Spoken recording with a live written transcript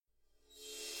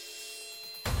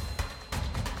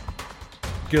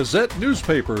Gazette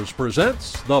Newspapers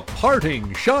presents the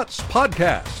Parting Shots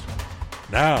Podcast.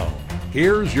 Now,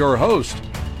 here's your host,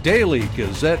 Daily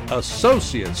Gazette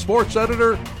Associate Sports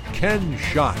Editor, Ken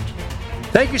Schott.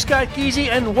 Thank you, Scott Geezy,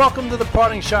 and welcome to the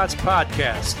Parting Shots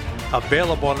Podcast.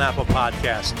 Available on Apple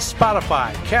Podcasts,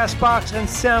 Spotify, CastBox, and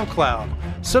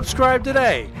SoundCloud. Subscribe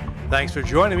today. Thanks for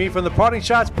joining me from the Parting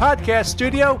Shots Podcast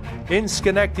studio in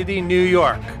Schenectady, New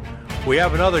York. We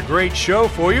have another great show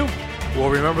for you. We'll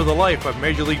remember the life of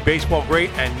Major League Baseball great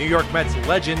and New York Mets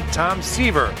legend Tom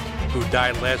Seaver, who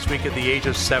died last week at the age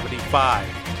of 75.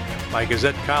 My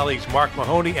Gazette colleagues Mark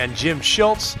Mahoney and Jim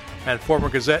Schultz and former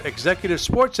Gazette executive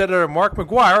sports editor Mark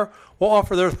McGuire will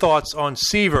offer their thoughts on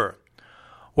Seaver.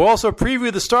 We'll also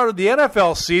preview the start of the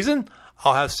NFL season.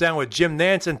 I'll have sound with Jim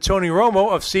Nance and Tony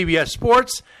Romo of CBS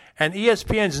Sports and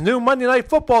ESPN's new Monday Night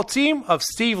Football team of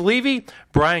Steve Levy,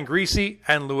 Brian Griese,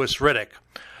 and Louis Riddick.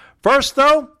 First,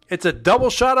 though, it's a double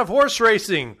shot of horse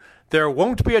racing. There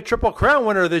won't be a Triple Crown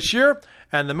winner this year,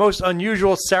 and the most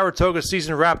unusual Saratoga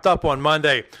season wrapped up on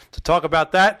Monday. To talk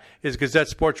about that is Gazette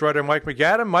sports writer Mike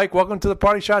McAdam. Mike, welcome to the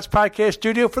Party Shots Podcast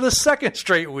studio for the second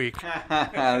straight week.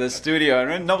 The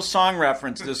studio. No song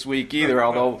reference this week either,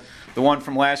 although the one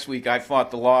from last week, I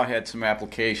thought the law had some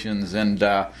applications. And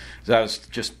as I was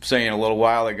just saying a little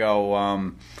while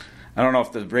ago, I don't know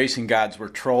if the racing gods were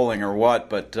trolling or what,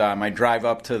 but my drive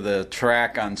up to the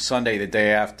track on Sunday, the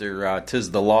day after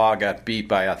Tis the Law got beat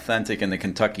by Authentic in the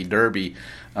Kentucky Derby,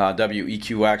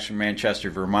 WEQX from Manchester,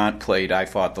 Vermont played I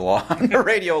Fought the Law on the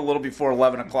radio a little before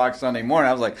 11 o'clock Sunday morning.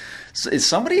 I was like, is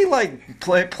somebody like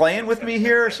playing with me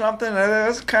here or something?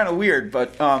 That's kind of weird.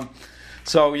 But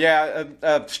so, yeah,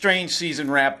 a strange season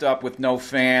wrapped up with no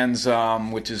fans,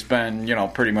 which has been,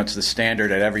 pretty much the standard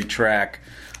at every track.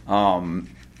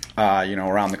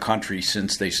 Around the country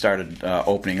since they started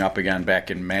opening up again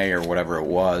back in May or whatever it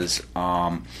was.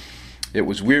 It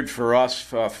was weird for us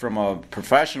from a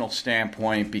professional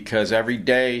standpoint because every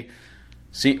day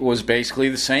was basically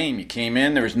the same. You came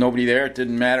in, there was nobody there. It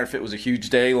didn't matter if it was a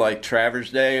huge day like Travers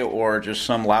Day or just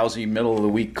some lousy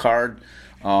middle-of-the-week card.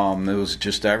 It was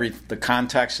just the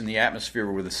context and the atmosphere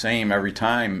were the same every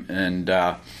time.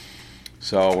 And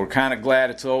so we're kind of glad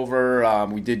it's over.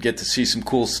 We did get to see some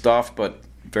cool stuff, but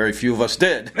very few of us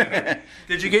did.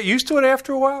 Did you get used to it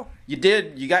after a while? You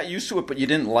did. You got used to it, but you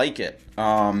didn't like it.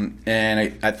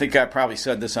 And I think I probably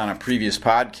said this on a previous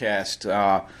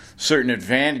podcast. Certain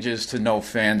advantages to no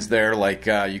fans there, like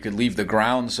you could leave the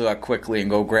grounds quickly and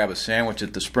go grab a sandwich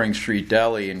at the Spring Street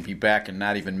Deli and be back and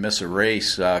not even miss a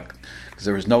race because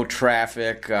there was no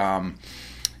traffic.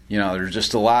 There's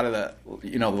just a lot of the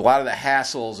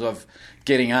hassles of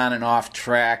getting on and off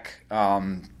track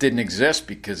didn't exist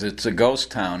because it's a ghost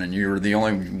town and you're the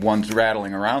only ones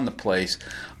rattling around the place.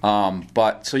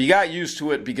 But so you got used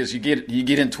to it because you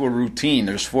get into a routine.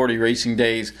 There's 40 racing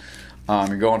days.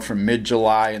 You're going from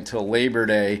mid-July until Labor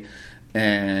Day,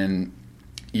 and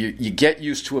you get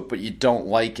used to it, but you don't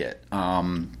like it.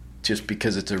 Just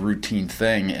because it's a routine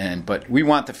thing, but we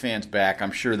want the fans back.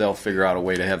 I'm sure they'll figure out a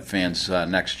way to have fans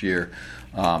next year,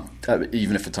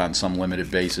 even if it's on some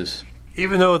limited basis.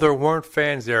 Even though there weren't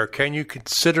fans there, can you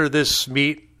consider this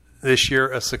meet this year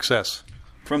a success?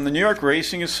 From the New York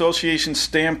Racing Association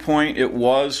standpoint, it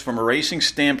was. From a racing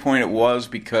standpoint, it was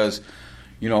because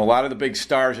a lot of the big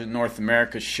stars in North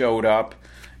America showed up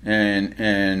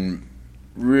and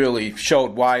really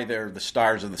showed why they're the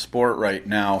stars of the sport right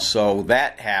now. So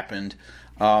that happened.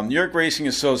 New York Racing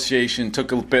Association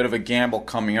took a bit of a gamble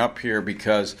coming up here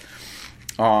because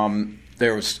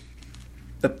there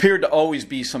appeared to always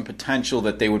be some potential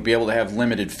that they would be able to have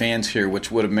limited fans here,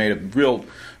 which would have made a real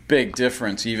big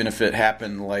difference, even if it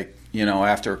happened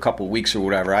after a couple of weeks or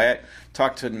whatever. I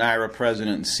talked to NYRA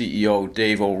President and CEO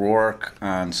Dave O'Rourke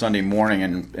on Sunday morning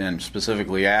and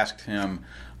specifically asked him,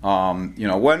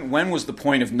 when was the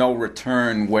point of no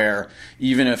return where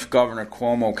even if Governor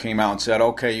Cuomo came out and said,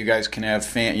 okay, you guys can have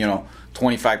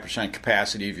 25%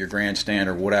 capacity of your grandstand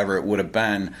or whatever it would have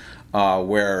been,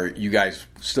 where you guys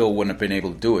still wouldn't have been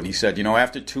able to do it. And he said,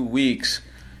 after 2 weeks,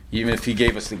 even if he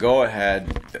gave us the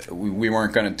go-ahead, we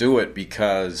weren't going to do it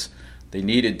because they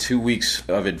needed 2 weeks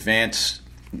of advance,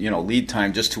 lead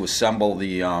time just to assemble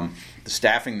the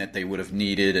staffing that they would have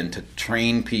needed and to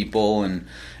train people and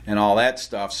all that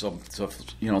stuff. So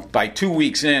by 2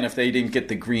 weeks in, if they didn't get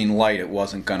the green light, it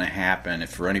wasn't going to happen.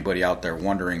 If for anybody out there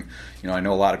wondering, I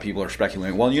know a lot of people are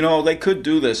speculating, well, they could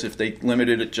do this if they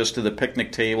limited it just to the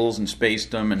picnic tables and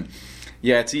spaced them. And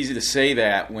yeah, it's easy to say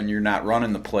that when you're not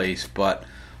running the place, but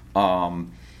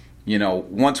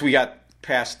once we got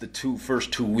past the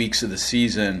first 2 weeks of the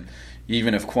season,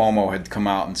 even if Cuomo had come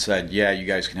out and said, "Yeah, you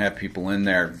guys can have people in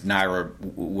there," NYRA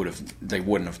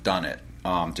wouldn't have done it,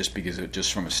 just because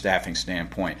just from a staffing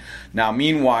standpoint. Now,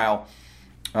 meanwhile,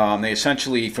 they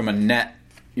essentially, from a net,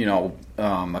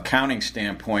 accounting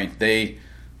standpoint, they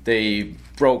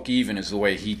broke even, is the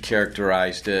way he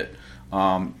characterized it.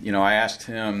 I asked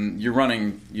him, "You're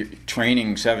running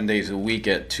training 7 days a week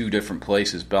at two different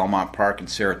places, Belmont Park and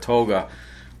Saratoga,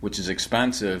 which is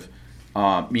expensive.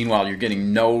 Meanwhile, you're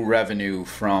getting no revenue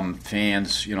from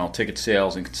fans, ticket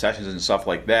sales and concessions and stuff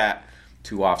like that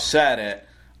to offset it."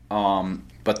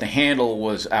 But the handle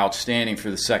was outstanding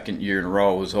for the second year in a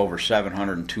row. It was over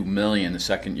 $702 million the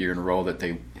second year in a row that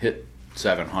they hit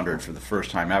 700 for the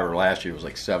first time ever. Last year it was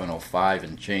like 705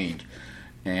 and change.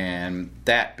 And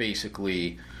that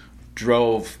basically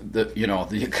drove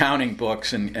the accounting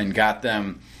books and got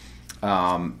them,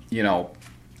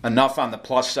 enough on the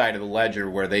plus side of the ledger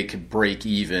where they could break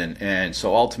even. And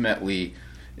so ultimately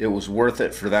it was worth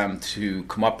it for them to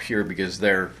come up here, because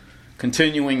they're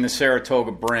continuing the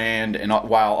Saratoga brand, and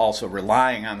while also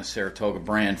relying on the Saratoga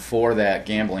brand for that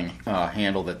gambling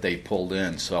handle that they pulled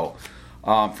in. So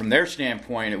from their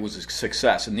standpoint, it was a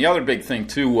success. And the other big thing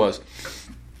too was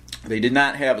they did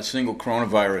not have a single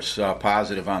coronavirus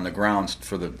positive on the grounds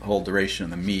for the whole duration of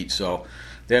the meet. So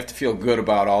they have to feel good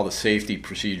about all the safety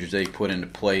procedures they put into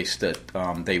place, that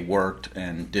they worked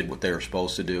and did what they were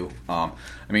supposed to do.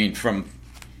 From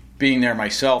being there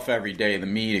myself every day of the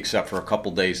meet, except for a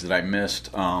couple days that I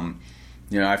missed,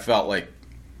 I felt like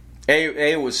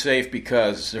A, it was safe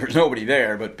because there was nobody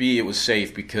there, but B, it was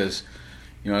safe because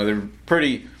they're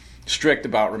pretty strict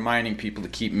about reminding people to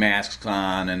keep masks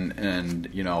on, and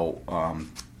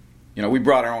we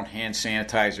brought our own hand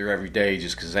sanitizer every day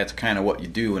just because that's kind of what you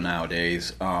do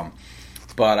nowadays.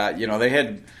 But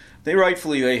they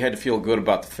rightfully had to feel good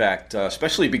about the fact,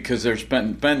 especially because there's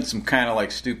been some kind of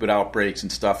like stupid outbreaks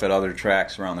and stuff at other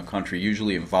tracks around the country,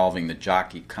 usually involving the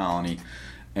jockey colony,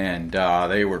 and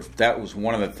that was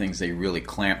one of the things they really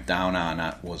clamped down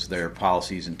on, was their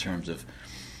policies in terms of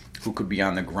who could be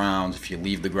on the grounds. If you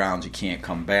leave the grounds, you can't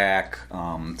come back.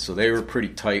 So they were pretty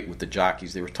tight with the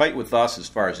jockeys. They were tight with us as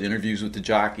far as interviews with the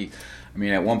jockey.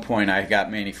 At one point I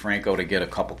got Manny Franco to get a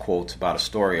couple quotes about a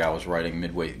story I was writing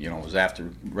midway, it was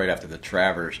right after the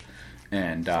Travers.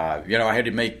 And, I had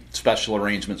to make special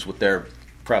arrangements with their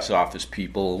press office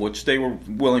people, which they were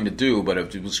willing to do, but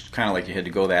it was kind of like you had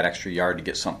to go that extra yard to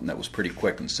get something that was pretty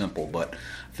quick and simple. But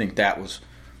I think that was,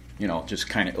 just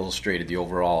kind of illustrated the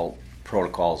overall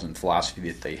protocols and philosophy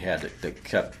that they had that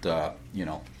kept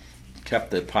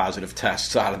the positive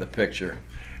tests out of the picture.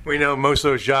 We know most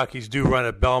of those jockeys do run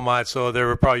at Belmont, so they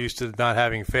were probably used to not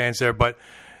having fans there. But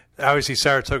obviously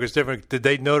Saratoga is different. Did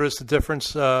they notice the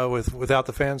difference without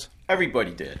the fans?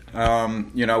 Everybody did.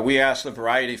 We asked a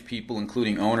variety of people,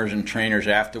 including owners and trainers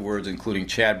afterwards, including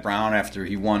Chad Brown after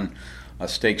he won a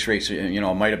stakes race. It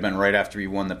might have been right after he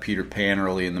won the Peter Pan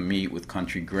early in the meet with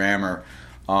Country Grammar.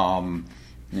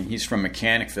 And he's from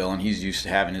Mechanicville, and he's used to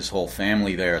having his whole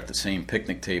family there at the same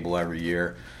picnic table every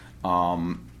year.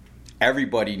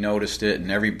 Everybody noticed it, and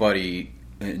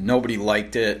nobody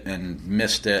liked it and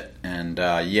missed it. And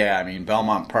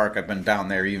Belmont Park, I've been down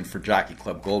there even for Jockey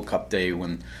Club Gold Cup Day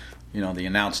when, the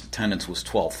announced attendance was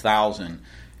 12,000,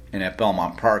 and at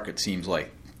Belmont Park it seems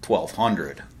like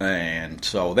 1,200. And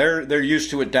so they're used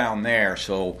to it down there.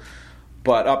 So,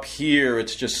 but up here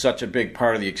it's just such a big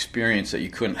part of the experience that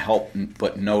you couldn't help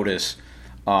but notice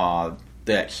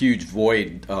that huge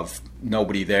void of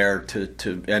nobody there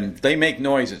and they make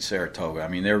noise at Saratoga.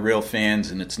 They're real fans,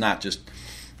 and it's not just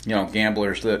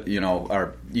gamblers that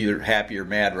are either happy or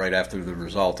mad right after the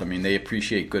result. They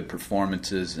appreciate good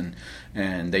performances,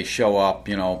 and they show up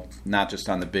not just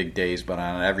on the big days but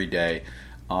on every day.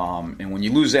 And when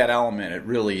you lose that element, it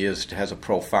really has a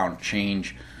profound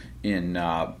change in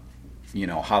how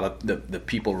the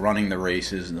people running the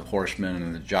races and the horsemen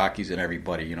and the jockeys and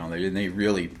everybody, they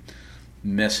really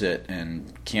miss it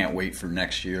and can't wait for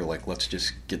next year. Like, let's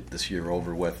just get this year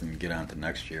over with and get on to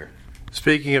next year.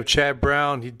 Speaking of Chad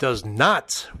Brown, he does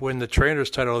not win the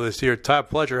trainer's title this year. Todd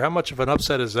Pledger, how much of an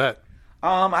upset is that?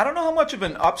 I don't know how much of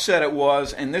an upset it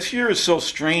was, and this year is so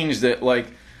strange that, like,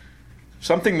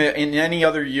 something that in any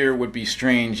other year would be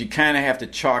strange, you kind of have to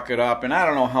chalk it up, and I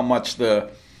don't know how much the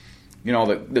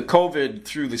COVID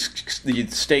threw the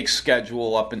stakes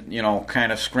schedule up and,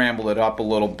 kind of scrambled it up a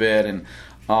little bit, and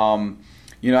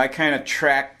I kind of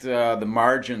tracked the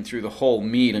margin through the whole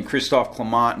meet, and Christophe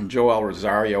Clement and Joel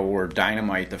Rosario were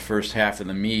dynamite the first half of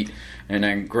the meet, and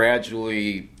then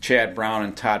gradually Chad Brown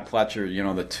and Todd Pletcher,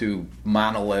 the two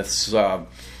monoliths,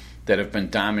 that have been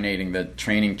dominating the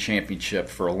training championship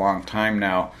for a long time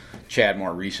now. Chad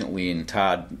more recently, and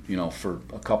Todd, for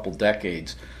a couple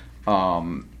decades.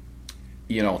 Pletcher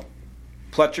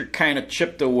kind of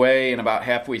chipped away, and about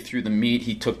halfway through the meet,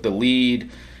 he took the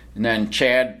lead, and then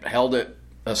Chad held it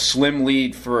a slim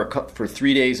lead for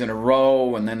 3 days in a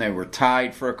row, and then they were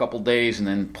tied for a couple days, and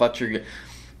then Pletcher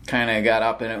kind of got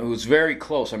up, and it was very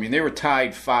close. I mean, they were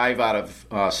tied 5 out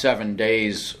of 7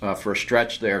 days for a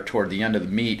stretch there toward the end of the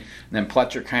meet, and then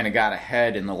Pletcher kind of got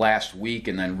ahead in the last week,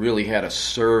 and then really had a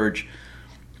surge,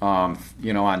 on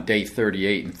day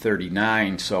 38 and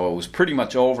 39. So it was pretty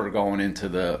much over going into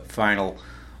the final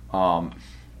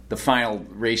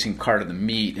racing part of the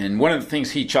meet. And one of the things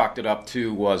he chalked it up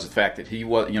to was the fact that he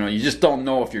was, you just don't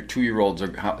know if your 2-year-olds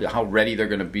are how ready they're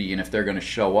going to be and if they're going to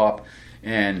show up.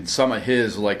 And some of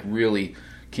his really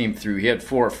came through. He had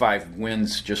 4 or 5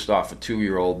 wins just off a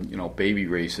 2-year-old, baby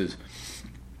races.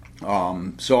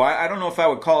 So I don't know if I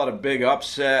would call it a big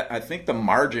upset. I think the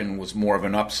margin was more of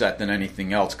an upset than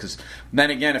anything else. Because then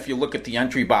again, if you look at the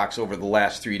entry box over the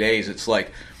last 3 days, it's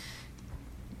like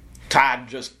Todd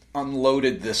just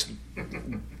unloaded this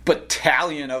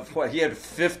battalion of he had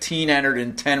 15 entered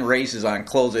in 10 races on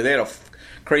closing. They had a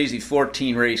crazy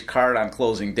 14 race card on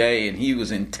closing day, and he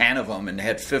was in 10 of them and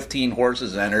had 15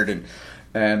 horses entered.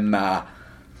 And I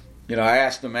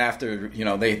asked him after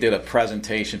they did a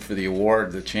presentation for the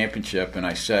award, the championship, and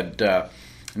I said, I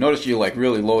noticed you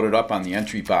really loaded up on the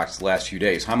entry box the last few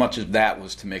days. How much of that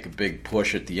was to make a big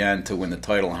push at the end to win the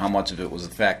title, and how much of it was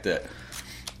the fact that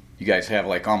you guys have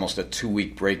almost a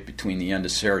 2-week break between the end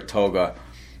of Saratoga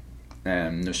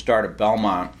and the start of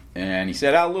Belmont? And he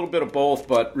said, a little bit of both,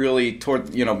 but really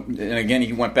toward, and again,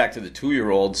 he went back to the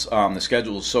 2-year-olds. The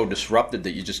schedule is so disrupted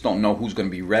that you just don't know who's going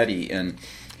to be ready. And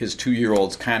his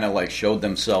 2-year-olds kind of showed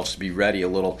themselves to be ready a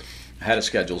little ahead of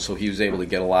schedule, so he was able to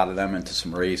get a lot of them into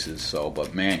some races. So,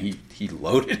 but man, he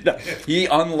loaded up. He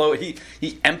unloaded.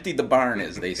 He emptied the barn,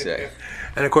 as they say.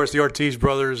 And of course, the Ortiz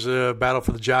brothers battle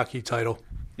for the jockey title.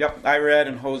 Yep, Irad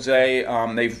and Jose,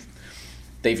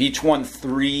 they've each won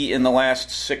 3 in the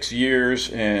last 6 years,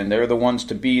 and they're the ones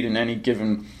to beat in any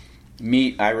given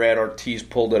meet. Irad Ortiz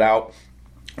pulled it out.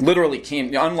 Literally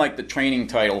came, unlike the training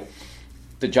title,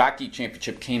 the jockey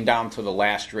championship came down to the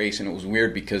last race, and it was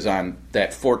weird because on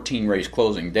that 14-race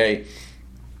closing day,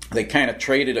 they kind of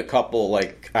traded a couple,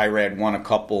 Irad won a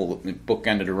couple, it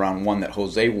bookended around one that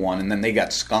Jose won, and then they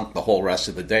got skunked the whole rest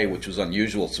of the day, which was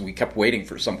unusual, so we kept waiting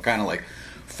for some kind of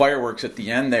fireworks at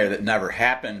the end there that never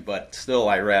happened, but still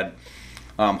Irad.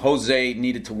 Jose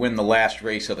needed to win the last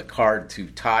race of the card to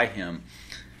tie him,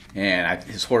 and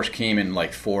his horse came in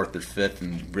 4th or 5th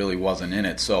and really wasn't in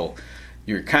it, so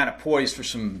you're kind of poised for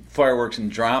some fireworks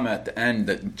and drama at the end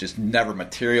that just never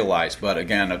materialized. But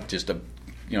again, just a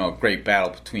great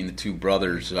battle between the two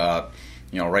brothers,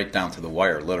 right down to the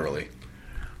wire, literally.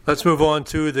 Let's move on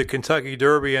to the Kentucky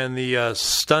Derby and the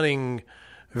stunning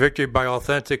victory by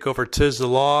Authentic over Tiz the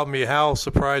Law. I mean, how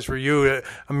surprised were you?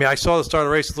 I mean, I saw the start of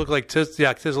the race. It looked like Tiz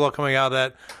the Law coming out of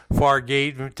that far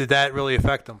gate. Did that really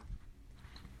affect them?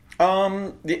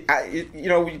 We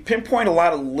pinpoint a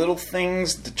lot of little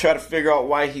things to try to figure out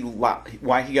why he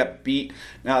got beat.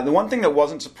 Now, the one thing that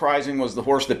wasn't surprising was the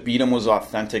horse that beat him was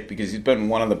Authentic, because he's been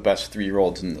one of the best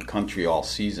 3-year-olds in the country all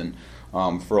season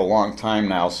for a long time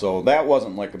now. So that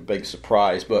wasn't a big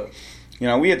surprise. But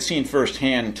we had seen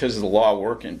firsthand Tiz the Law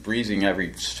working, breezing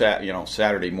every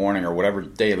Saturday morning or whatever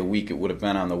day of the week it would have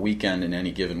been on the weekend in any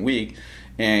given week,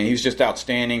 and he was just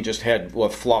outstanding. Just had a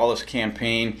flawless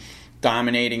campaign,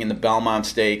 dominating in the Belmont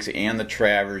Stakes and the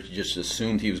Travers. You just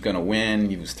assumed he was going to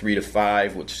win. He was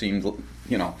 3-5, which seemed,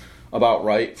 about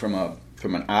right from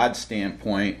an odds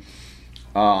standpoint.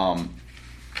 You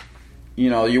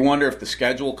wonder if the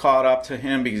schedule caught up to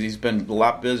him, because he's been a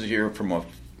lot busier from a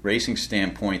racing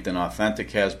standpoint than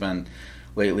Authentic has been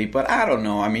lately. But I don't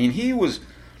know. I mean, he was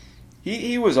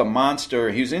a monster.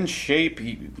 He was in shape.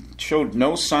 He showed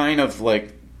no sign of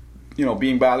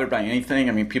being bothered by anything.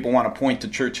 I mean, people want to point to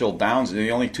Churchill Downs. The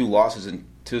only 2 losses in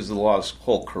Tiz the Law's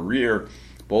whole career,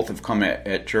 both have come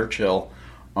at Churchill.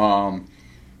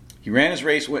 He ran his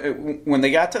race. When they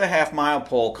got to the half-mile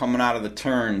pole coming out of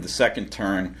the second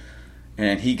turn,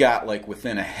 and he got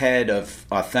within a head of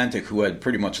Authentic, who had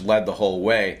pretty much led the whole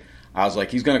way, I was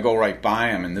he's going to go right by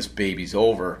him, and this baby's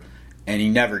over. And he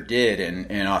never did.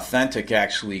 And Authentic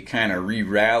actually kind of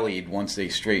re-rallied once they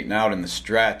straightened out in the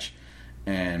stretch.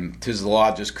 And Tiz the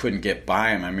Law just couldn't get by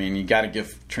him. I mean, you got to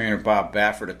give trainer Bob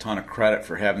Baffert a ton of credit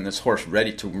for having this horse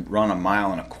ready to run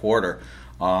 1.25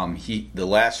 miles. The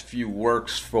last few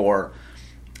works for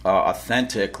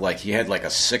Authentic, he had a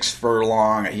 6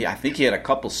 furlong. I think he had a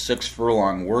couple 6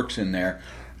 furlong works in there,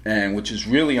 and which is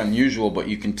really unusual. But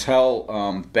you can tell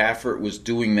Baffert was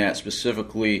doing that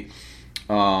specifically,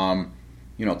 to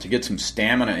get some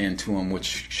stamina into him,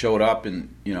 which showed up in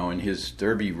his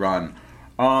Derby run.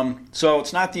 So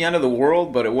it's not the end of the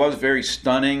world, but it was very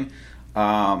stunning.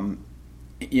 And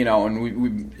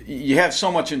you have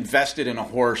so much invested in a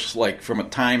horse, like from a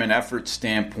time and effort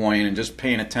standpoint, and just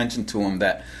paying attention to him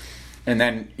and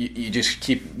then you just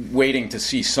keep waiting to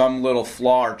see some little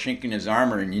flaw or chink in his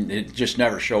armor, and it just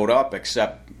never showed up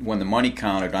except when the money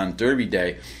counted on Derby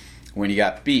Day when he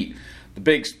got beat. The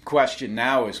big question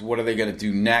now is what are they going to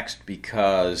do next,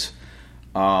 because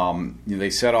they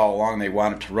said all along they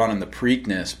wanted to run in the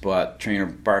Preakness, but trainer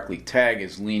Barclay Tagg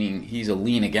he's a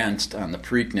lean against on the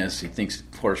Preakness. He thinks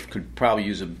the horse could probably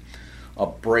use a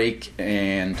break,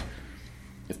 and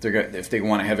if they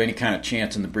want to have any kind of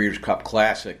chance in the Breeders' Cup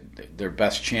Classic, their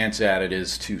best chance at it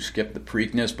is to skip the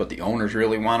Preakness, but the owners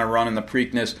really want to run in the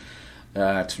Preakness.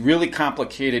 It's a really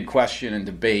complicated question and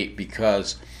debate,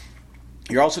 because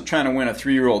you're also trying to win a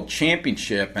 3-year-old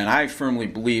championship, and I firmly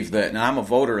believe that, and I'm a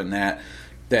voter in that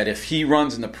if he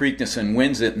runs in the Preakness and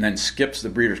wins it and then skips the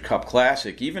Breeders' Cup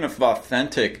Classic, even if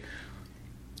Authentic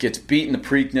gets beat in the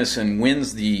Preakness and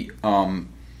wins the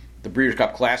Breeders'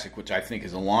 Cup Classic, which I think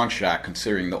is a long shot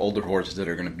considering the older horses that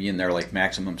are going to be in there like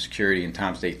Maximum Security and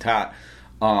Tom's Day Tot,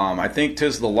 I think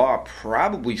Tiz the Law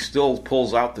probably still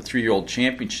pulls out the 3-year-old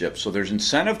championship. So there's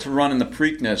incentive to run in the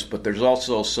Preakness, but there's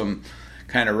also some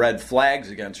kind of red flags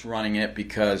against running it,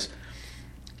 because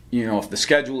if the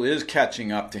schedule is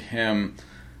catching up to him,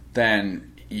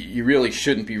 then you really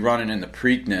shouldn't be running in the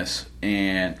Preakness.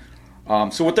 And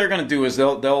so what they're going to do is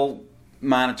they'll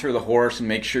monitor the horse and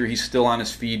make sure he's still on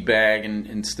his feed bag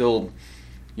and still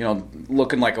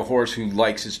looking like a horse who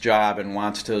likes his job and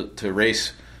wants to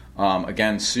race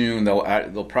again soon.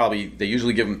 They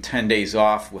usually give him 10 days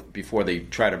off before they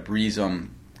try to breeze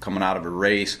him coming out of a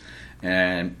race.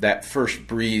 And that first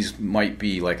breeze might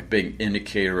be like a big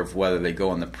indicator of whether they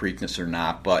go in the Preakness or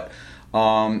not. But,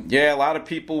 a lot of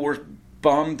people were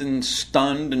bummed and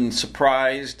stunned and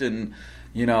surprised. And,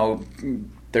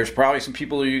 there's probably some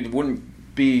people who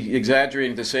wouldn't be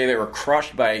exaggerating to say they were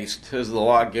crushed by Tiz the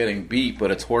Law getting beat.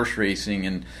 But it's horse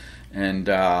racing, and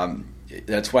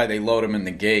that's why they load him in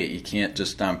the gate. You can't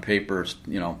just on paper,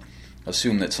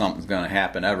 assume that something's going to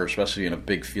happen ever, especially in a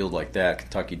big field like that,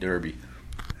 Kentucky Derby.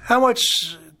 How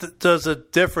much does the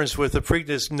difference with the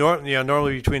Preakness,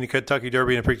 normally between the Kentucky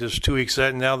Derby and the Preakness 2 weeks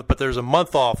now, but there's a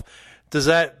month off? Does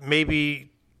that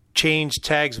maybe change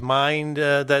Tagg's mind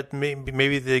that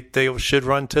maybe they should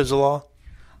run Tiz the Law?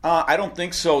 I don't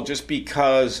think so, just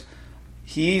because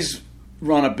he's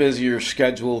run a busier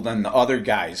schedule than the other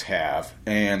guys have,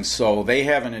 and so they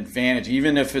have an advantage,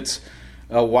 even if it's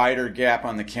a wider gap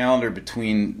on the calendar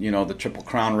between the Triple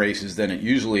Crown races than it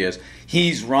usually is.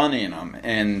 He's running them,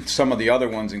 and some of the other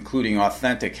ones, including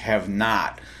Authentic, have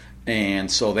not,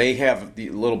 and so they have a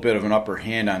little bit of an upper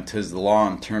hand on Tiz the Law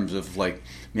in terms of like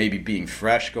maybe being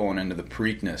fresh going into the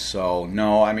Preakness. So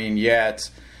no,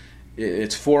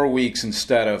 it's 4 weeks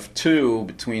instead of 2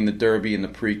 between the Derby and the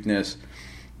Preakness.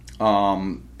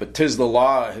 But Tiz the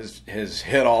Law has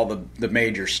hit all the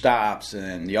major stops,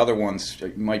 and the other ones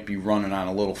might be running on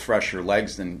a little fresher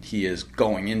legs than he is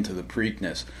going into the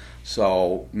Preakness.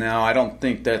 So, no, I don't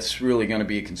think that's really going to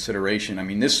be a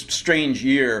consideration. This strange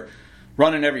year,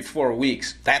 running every 4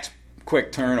 weeks, that's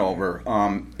quick turnover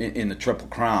in the Triple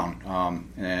Crown.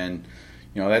 And,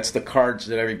 that's the cards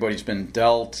that everybody's been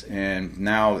dealt, and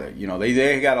now,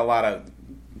 they got a lot of...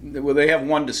 Well, they have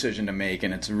one decision to make,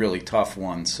 and it's a really tough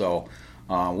one. So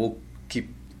we'll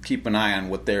keep an eye on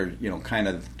what they're, kind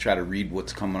of try to read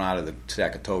what's coming out of the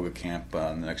Saratoga camp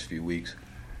in the next few weeks.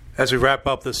 As we wrap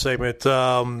up this segment,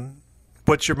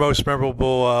 what's your most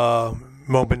memorable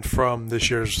moment from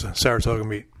this year's Saratoga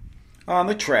meet?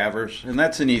 The Travers, and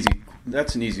that's an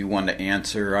easy one to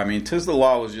answer. Tiz the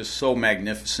Law was just so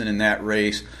magnificent in that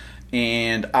race,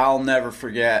 and I'll never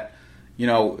forget.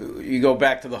 You go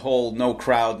back to the whole no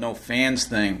crowd, no fans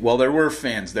thing. Well, there were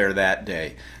fans there that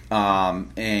day.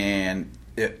 And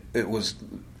it was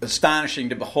astonishing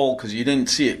to behold because you didn't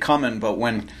see it coming. But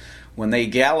when they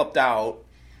galloped out,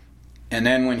 and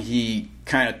then when he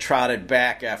kind of trotted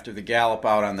back after the gallop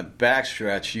out on the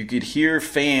backstretch, you could hear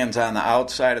fans on the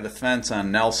outside of the fence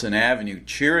on Nelson Avenue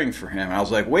cheering for him. I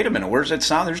was like, wait a minute, where's that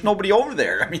sound? There's nobody over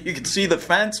there. You could see the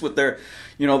fence with their,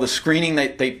 the screening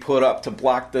that they put up to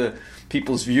block the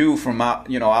people's view from out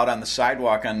on the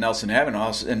sidewalk on Nelson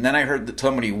Avenue. And then I heard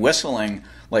somebody whistling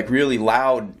like really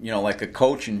loud, like a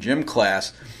coach in gym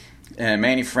class. And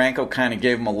Manny Franco kind of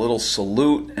gave him a little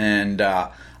salute, and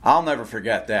I'll never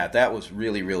forget that. That was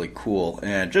really, really cool.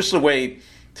 And just the way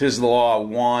Tiz the Law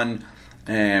won,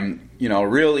 and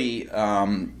really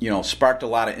sparked a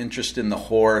lot of interest in the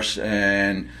horse,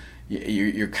 and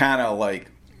you're kind of like,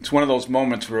 it's one of those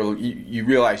moments where you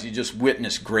realize you just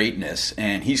witnessed greatness,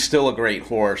 and he's still a great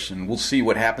horse, and we'll see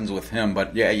what happens with him.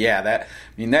 But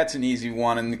that's an easy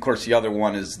one, and of course the other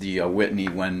one is the Whitney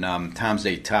when Tom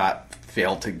Zaytot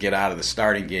failed to get out of the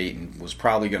starting gate and was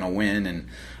probably going to win,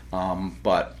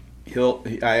 but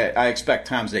I expect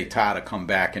Tom Zaytot to come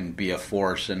back and be a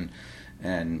force, and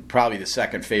probably the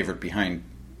second favorite behind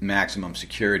Maximum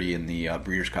Security in the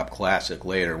Breeders' Cup Classic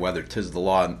later. Whether Tiz the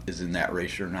Law is in that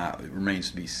race or not, it remains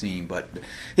to be seen. But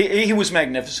he was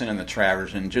magnificent in the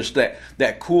Travers, and just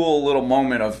that cool little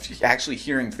moment of actually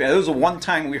hearing fans. It was the one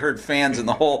time we heard fans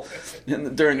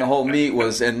during the whole meet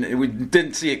and we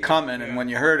didn't see it coming. And when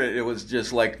you heard it, it was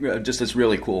just this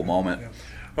really cool moment. Yeah.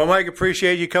 Well, Mike,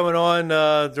 appreciate you coming on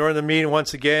during the meeting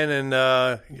once again, and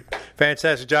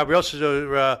fantastic job. We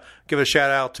also give a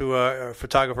shout-out to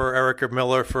photographer Erica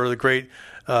Miller for the great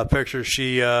pictures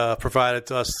she provided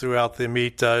to us throughout the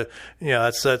meet.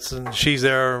 She's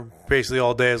there basically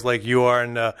all day, as like you are,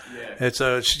 and the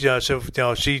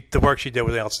work she did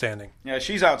was outstanding. Yeah,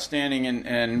 she's outstanding,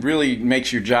 and really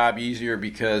makes your job easier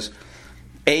because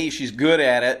A, she's good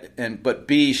at it, but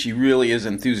B, she really is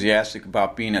enthusiastic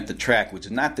about being at the track, which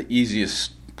is not the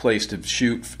easiest place to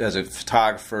shoot as a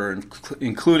photographer,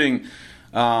 including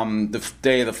the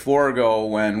day of the Forego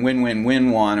when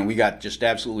Win won, and we got just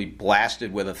absolutely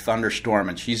blasted with a thunderstorm,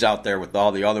 and she's out there with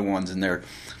all the other ones in their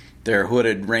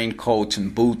hooded raincoats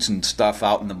and boots and stuff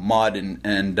out in the mud,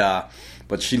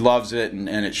 but she loves it, and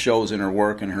it shows in her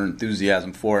work and her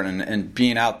enthusiasm for it. And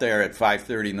being out there at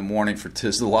 5:30 in the morning for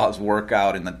Tiz the Law's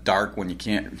workout in the dark when you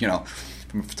can't,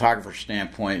 from a photographer's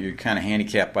standpoint, you're kind of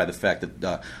handicapped by the fact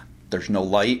that there's no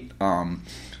light.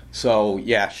 So,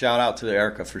 yeah, shout out to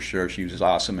Erica for sure. She was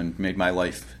awesome and made my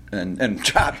life and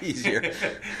job easier.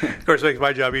 Of course, it makes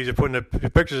my job easier putting the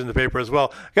pictures in the paper as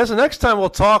well. I guess the next time we'll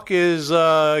talk is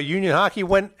Union Hockey,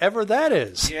 whenever that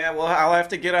is. Yeah, well, I'll have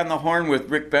to get on the horn with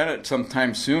Rick Bennett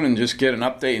sometime soon and just get an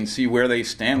update and see where they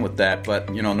stand with that. But,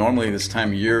 normally this time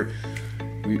of year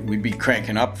we'd be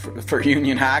cranking up for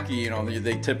Union Hockey.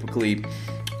 They typically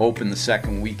open the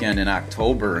second weekend in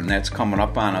October, and that's coming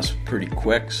up on us pretty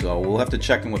quick. So we'll have to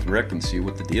check in with Rick and see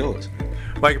what the deal is.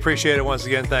 Mike, appreciate it once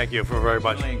again. Thank you very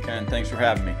much. Ken, thanks for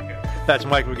having me. That's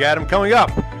Mike McAdam. Coming up,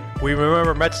 we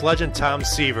remember Mets legend Tom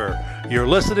Seaver. You're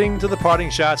listening to the Parting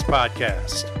Shots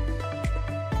Podcast.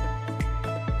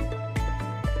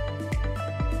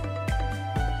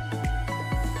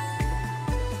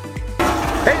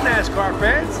 Hey, NASCAR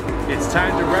fans. It's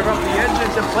time to rev up the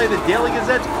engines and play the Daily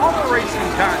Gazette's Auto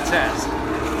Racing Contest.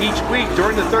 Each week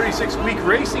during the 36-week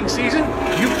racing season,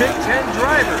 you pick 10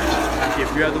 drivers.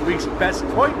 If you have the week's best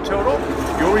point total,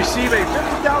 you'll receive a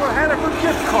 $50 Hannaford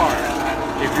gift card.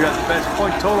 If you have the best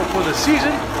point total for the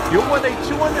season, you'll win a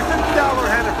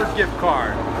 $250 Hannaford gift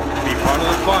card. Be part of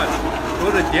the fun. Go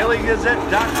to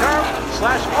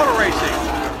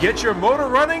dailygazette.com/autoracing. Get your motor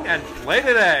running and play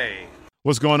today.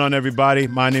 What's going on, everybody?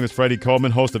 My name is Freddie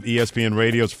Coleman, host of ESPN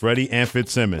Radio's Freddie and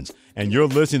Fitzsimmons, and you're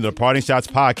listening to the Parting Shots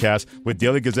Podcast with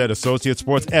Daily Gazette Associate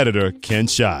Sports Editor Ken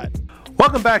Schott.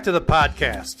 Welcome back to the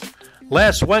podcast.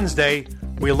 Last Wednesday,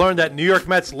 we learned that New York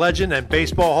Mets legend and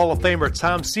Baseball Hall of Famer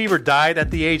Tom Seaver died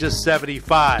at the age of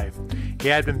 75. He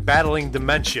had been battling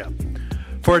dementia.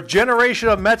 For a generation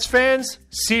of Mets fans,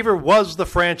 Seaver was the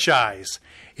franchise.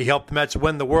 He helped the Mets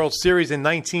win the World Series in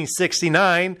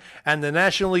 1969 and the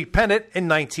National League pennant in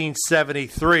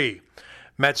 1973.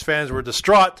 Mets fans were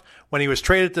distraught when he was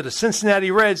traded to the Cincinnati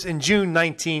Reds in June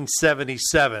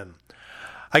 1977.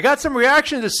 I got some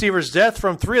reaction to Seaver's death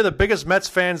from three of the biggest Mets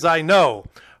fans I know: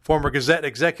 former Gazette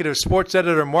executive sports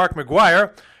editor Mark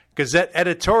McGuire, Gazette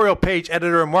editorial page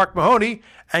editor Mark Mahoney,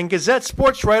 and Gazette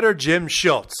sports writer Jim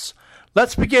Schultz.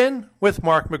 Let's begin with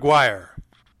Mark McGuire.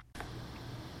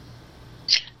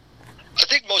 I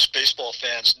think most baseball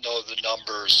fans know the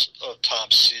numbers of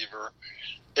Tom Seaver.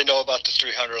 They know about the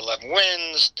 311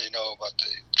 wins. They know about the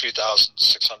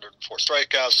 3,604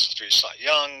 strikeouts, 3 Cy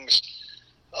Youngs,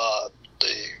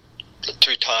 the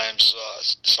 3 times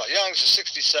Cy Youngs, the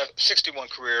 61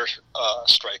 career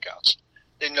strikeouts.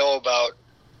 They know about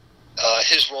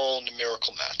his role in the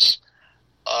Miracle Mets.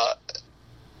 I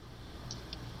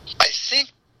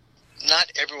think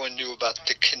not everyone knew about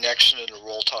the connection and the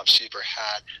role Tom Seaver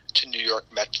had to New York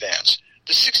Met fans.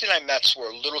 The 69 Mets were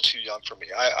a little too young for me.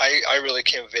 I really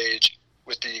came of age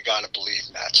with the You Gotta Believe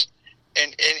Mets.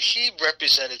 And he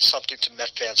represented something to Met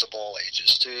fans of all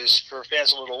ages. For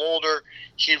fans a little older,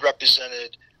 he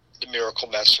represented the Miracle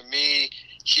Mets. For me,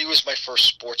 he was my first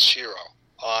sports hero.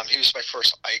 He was my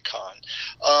first icon.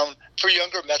 For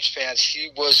younger Mets fans, he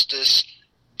was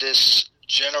this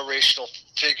generational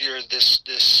figure, this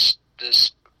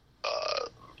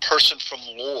person from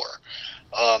lore.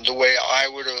 The way I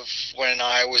would have when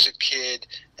I was a kid,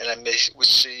 and I would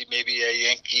see maybe a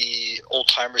Yankee Old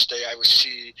Timers Day, I would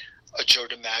see a Joe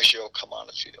DiMaggio come on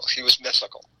the field. He was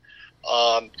mythical.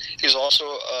 He was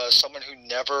also someone who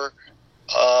never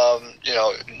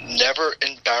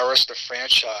embarrassed a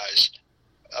franchise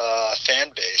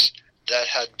fan base that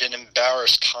had been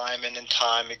embarrassed time and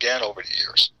time again over the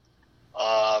years.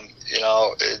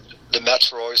 The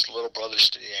Mets were always the little brothers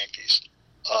to the Yankees.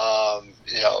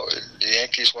 The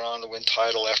Yankees went on to win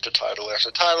title after title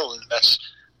after title, and the Mets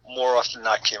more often than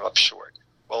not came up short.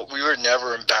 Well, we were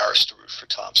never embarrassed to root for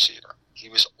Tom Seaver. He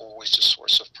was always a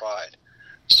source of pride.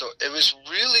 So it was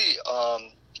really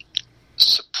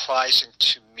surprising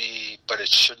to me, but it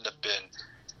shouldn't have been,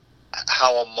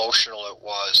 how emotional it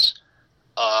was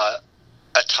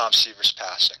at Tom Seaver's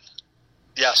passing.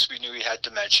 Yes, we knew he had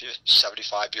dementia,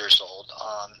 75 years old.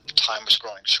 Time was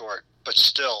growing short, but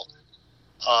still,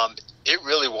 it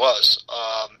really was.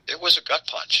 It was a gut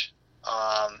punch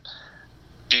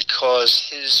because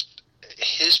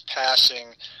his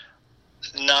passing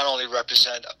not only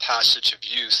represent a passage of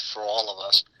youth for all of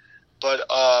us, but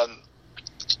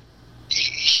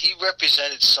he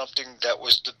represented something that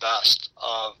was the best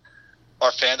of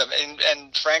our fandom.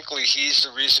 And frankly, he's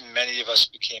the reason many of us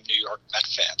became New York Met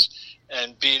fans.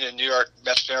 And being a New York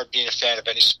Met fan or being a fan of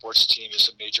any sports team is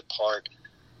a major part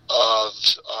of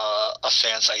a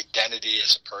fan's identity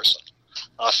as a person.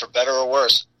 For better or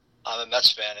worse, I'm a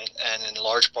Mets fan, and in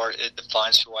large part, it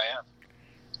defines who I am.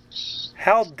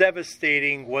 How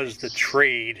devastating was the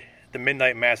trade, the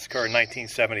Midnight Massacre in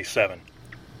 1977?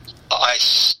 I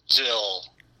still,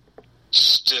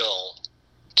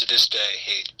 to this day,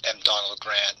 hate M. Donald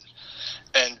Grant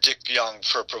and Dick Young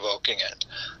for provoking it.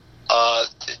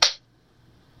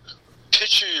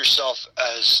 Picture yourself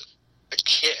as a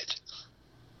kid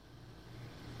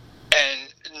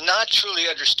and not truly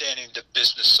understanding the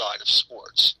business side of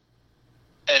sports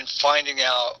and finding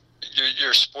out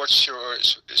your sports hero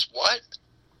is what?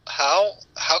 How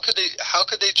could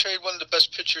they trade one of the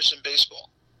best pitchers in baseball?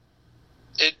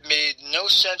 It made no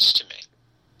sense to me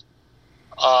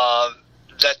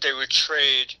that they would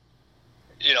trade,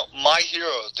 my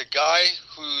hero, the guy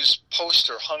whose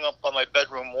poster hung up on my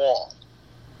bedroom wall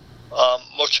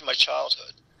much of my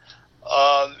childhood.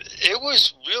 It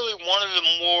was really one of the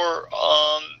more,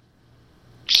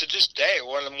 to this day,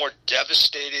 one of the more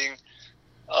devastating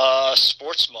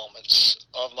sports moments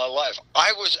of my life.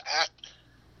 I was at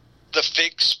the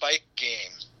fake Spike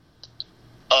game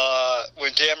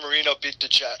when Dan Marino beat the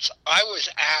Jets. I was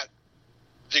at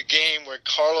the game where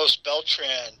Carlos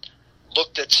Beltran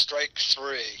looked at strike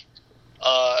 3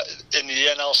 in the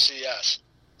NLCS.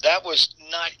 That was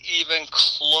not even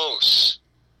close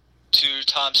to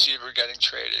Tom Seaver getting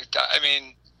traded. I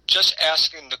mean, just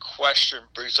asking the question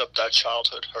brings up that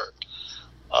childhood hurt.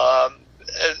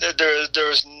 There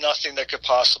was nothing that could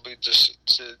possibly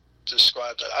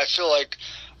describe that. I feel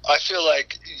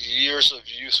like years of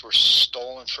youth were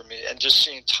stolen from me, and just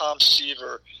seeing Tom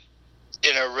Seaver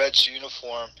in a Reds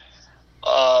uniform,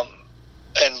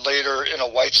 and later in a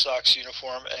White Sox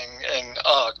uniform, and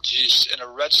in a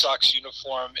Red Sox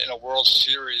uniform in a World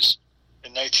Series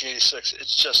in 1986.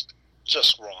 It's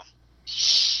just wrong.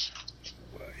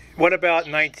 What about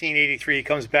 1983? He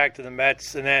comes back to the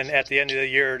Mets, and then at the end of the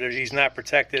year, he's not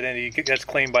protected, and he gets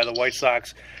claimed by the White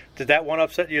Sox. Did that one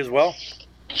upset you as well?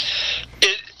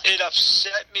 It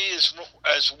upset me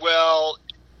as well,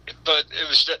 but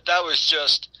that was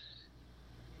just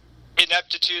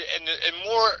ineptitude, and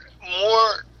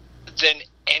more than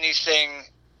anything,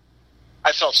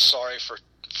 I felt sorry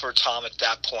for Tom at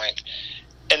that point.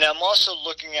 And I'm also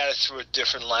looking at it through a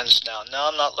different lens now. Now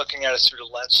I'm not looking at it through the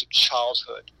lens of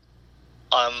childhood.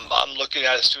 I'm looking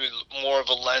at it through more of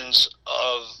a lens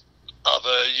of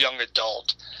a young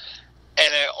adult.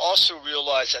 And I also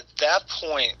realized at that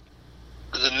point,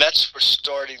 the Mets were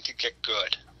starting to get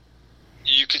good.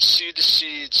 You could see the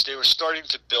seeds. They were starting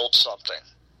to build something.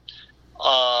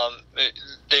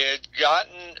 They had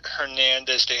gotten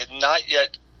Hernandez. They had not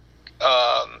yet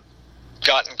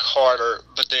gotten Carter,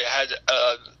 but they had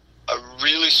a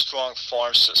really strong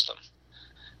farm system.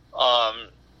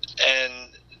 And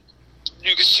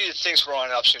you could see that things were on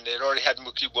an upswing. They had already had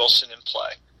Mookie Wilson in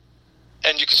play.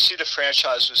 And you could see the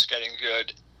franchise was getting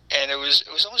good. And it was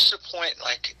almost to the point,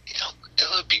 like, it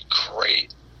would be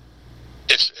great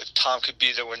if Tom could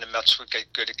be there when the Mets would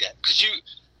get good again. Because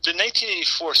the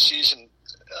 1984 season,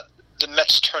 the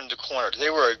Mets turned the corner. They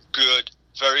were a good,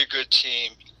 very good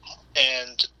team.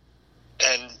 and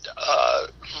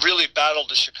really battled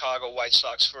the Chicago White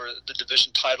Sox for the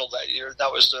division title that year.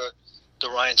 That was the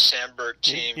Ryan Sandberg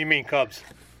team. You mean Cubs?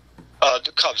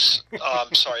 The Cubs.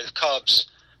 Sorry, the Cubs.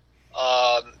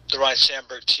 The Ryan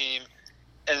Sandberg team.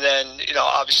 And then,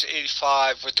 obviously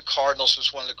 85 with the Cardinals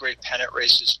was one of the great pennant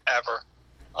races ever.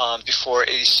 Before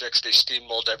 86, they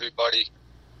steamrolled everybody.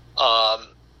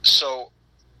 So,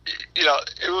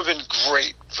 it would have been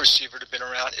great for Seaver to have been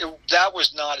around. That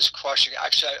was not as crushing.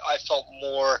 Actually, I felt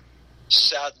more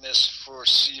sadness for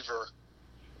Seaver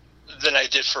than I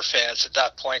did for fans at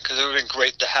that point, because it would have been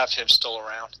great to have him still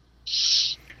around.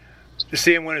 To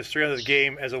see him win his 300th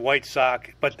game as a White Sox,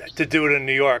 but to do it in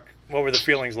New York, what were the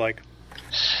feelings like?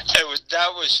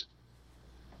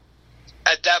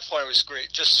 At that point, it was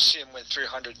great. Just to see him win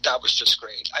 300, that was just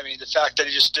great. I mean, the fact that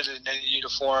he just did it in any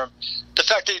uniform, the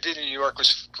fact that he did it in New York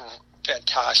was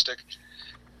fantastic.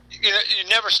 You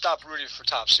never stopped rooting for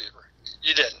Tom Seaver.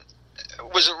 You didn't.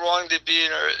 Was it wrong to be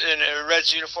in a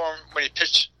Reds uniform when he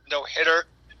pitched no-hitter,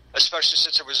 especially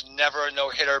since it was never a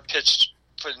no-hitter pitched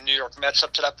for the New York Mets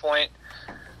up to that point?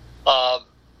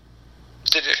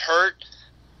 Did it hurt?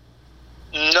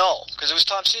 No, because it was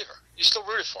Tom Seaver. You still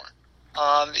rooted for him.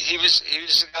 He was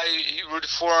the guy you rooted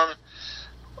for him,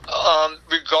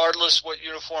 regardless what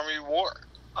uniform he wore.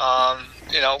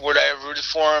 Would I have rooted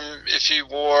for him if he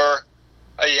wore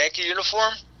a Yankee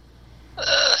uniform?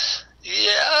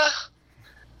 Yeah,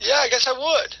 I guess I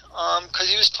would, because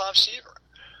he was Tom Seaver.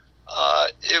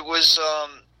 It was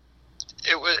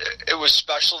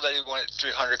special that he won at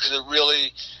 300 because it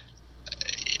really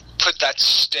put that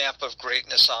stamp of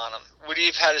greatness on him. Would he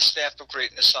have had a stamp of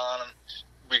greatness on him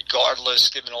regardless,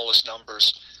 given all his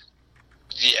numbers?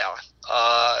 Yeah,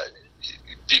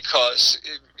 because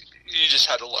you just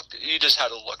had to look. You just had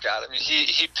to look at it. I mean,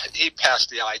 he passed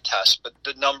the eye test, but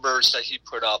the numbers that he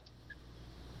put up,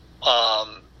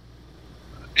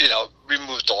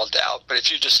 removed all doubt. But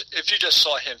if you just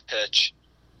saw him pitch,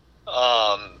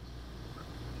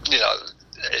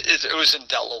 it was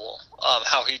indelible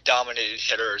how he dominated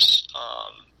hitters,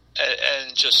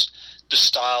 and just the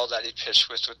style that he pitched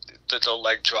with the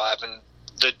leg drive and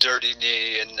the dirty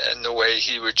knee and the way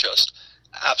he would just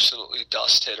absolutely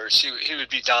dust hitters. He would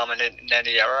be dominant in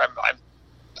any era. I'm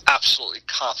absolutely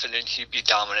confident he'd be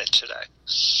dominant today.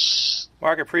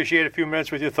 Mark, I appreciate a few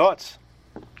minutes with your thoughts.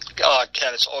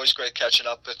 Ken, it's always great catching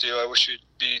up with you. I wish we'd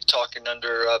be talking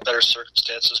under better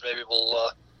circumstances.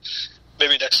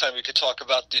 Maybe next time we could talk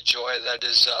about the joy that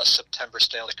is September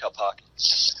Stanley Cup hockey.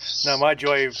 No, my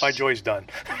joy's done.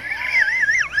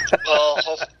 Well,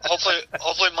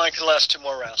 hopefully mine can last 2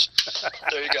 more rounds.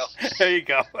 There you go. There you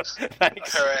go.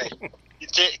 Thanks. All right. You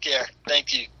take care.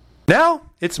 Thank you. Now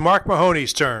it's Mark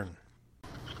Mahoney's turn.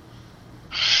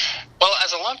 Well,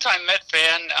 as a longtime Met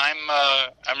fan,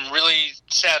 I'm really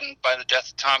saddened by the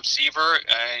death of Tom Seaver.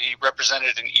 He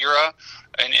represented an era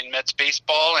in Mets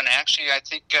baseball, and actually, I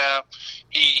think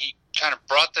he kind of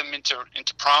brought them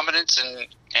into prominence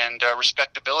and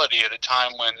respectability at a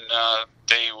time when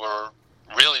they were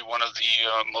really one of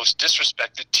the most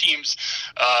disrespected teams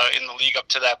in the league up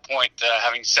to that point,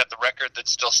 having set the record that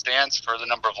still stands for the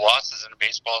number of losses in a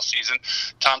baseball season.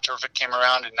 Tom Turfitt came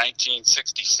around in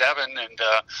 1967 and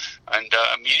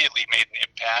immediately made an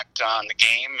impact on the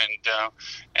game,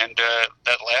 and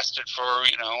that lasted for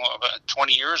about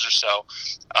 20 years or so.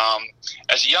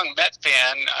 As a young Met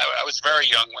fan, I was very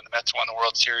young when the Mets won the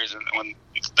World Series, and when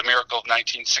the miracle of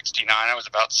 1969, I was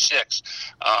about 6,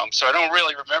 so I don't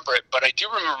really remember it, but I do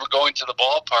remember going to the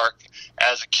ballpark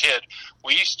as a kid.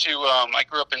 We used to, I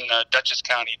grew up in Dutchess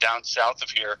County down south of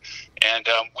here, and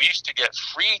we used to get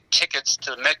free tickets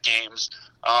to the Met games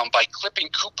by clipping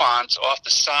coupons off the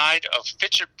side of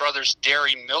Fitchett Brothers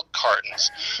dairy milk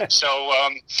cartons. So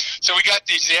we got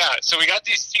these, so we got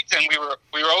these seats, and we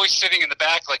were always sitting in the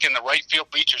back, like in the right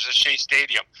field bleachers at Shea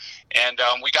Stadium. And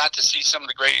we got to see some of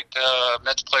the great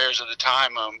Mets players of the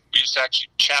time. We used to actually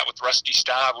chat with Rusty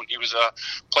Staub when he was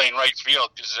playing right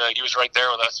field, because he was right there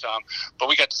with us. But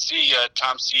we got to see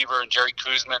Tom Seaver and Jerry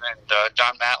Kuzman and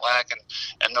Don Matlack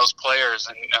and those players.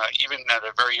 And even at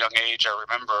a very young age, I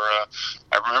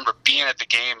remember being at the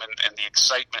game and the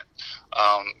excitement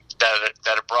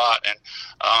that it brought. And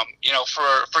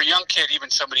for a young kid, even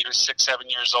somebody who was 6-7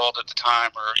 years old at the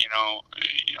time, or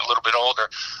a little bit older,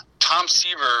 Tom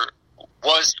Seaver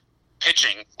was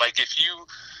pitching. Like, if you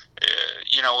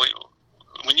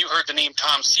when you heard the name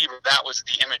Tom Seaver, that was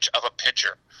the image of a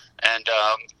pitcher. And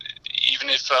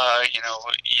even if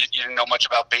you didn't know much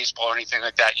about baseball or anything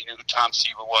like that, you knew who Tom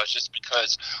Seaver was just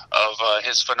because of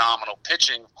his phenomenal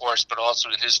pitching, of course, but also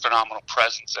his phenomenal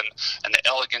presence and the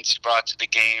elegance he brought to the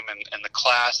game and the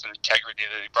class and integrity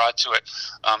that he brought to it,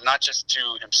 not just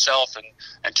to himself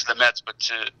and to the Mets, but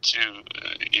to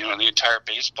the entire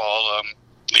baseball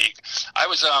league. I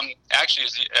was actually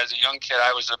as a young kid,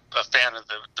 I was a fan of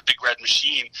the Big Red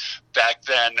Machine back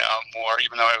then more.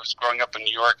 Even though I was growing up in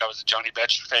New York, I was a Johnny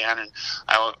Bench fan, and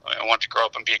I wanted to grow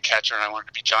up and be a catcher, and I wanted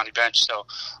to be Johnny Bench. So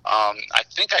I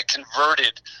think I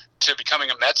converted to becoming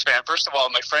a Mets fan. First of all,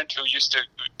 my friend who used to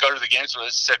go to the games with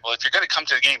us said, well, if you're going to come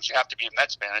to the games, you have to be a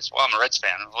Mets fan. I said, well, I'm a Reds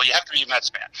fan. Well, you have to be a Mets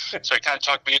fan. So he kind of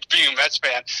talked me into being a Mets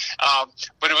fan.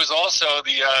 But it was also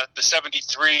the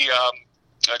 73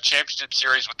 championship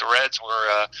series with the Reds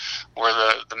where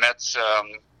the Mets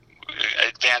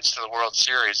advanced to the World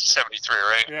Series, 73,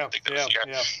 right? Yeah, I think that was the year.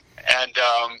 yeah. And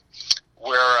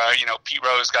where Pete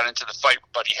Rose got into the fight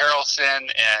with Buddy Harrelson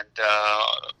and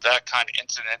that kind of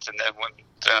incident, and then when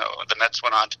the Mets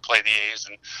went on to play the A's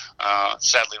and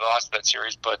sadly lost that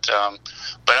series, but I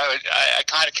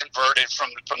kind of converted from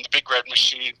the Big Red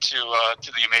Machine to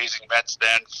the amazing Mets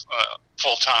then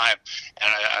full time,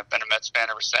 and I've been a Mets fan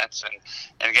ever since.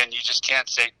 And again, you just can't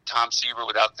say Tom Seaver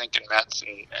without thinking Mets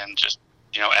and just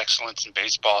excellence in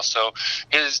baseball. So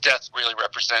his death really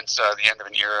represents the end of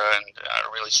an era and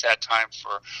a really sad time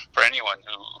for anyone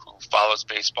who follows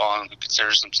baseball and who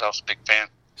considers themselves a big fan.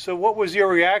 So what was your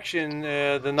reaction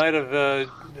the night of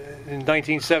in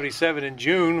 1977 in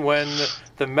June when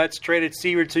the Mets traded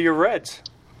Seaver to your Reds?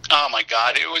 Oh my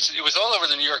God! It was all over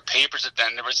the New York papers.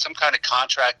 Then there was some kind of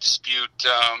contract dispute.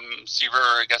 Seaver,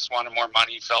 I guess, wanted more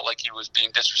money. He felt like he was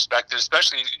being disrespected,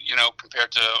 especially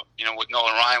compared to what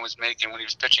Nolan Ryan was making when he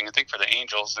was pitching. I think for the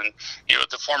Angels, and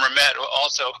the former Met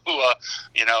also who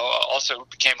also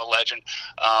became a legend.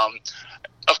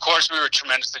 Of course, we were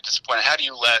tremendously disappointed. How do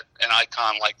you let an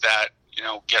icon like that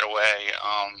get away?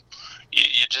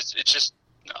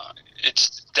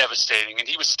 It's devastating, and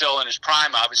he was still in his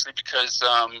prime, obviously, because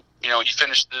he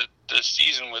finished the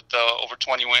season with over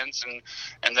 20 wins,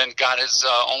 and then got his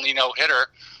only no-hitter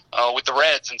with the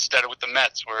Reds instead of with the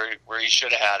Mets, where he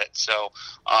should have had it. So,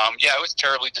 it was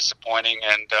terribly disappointing,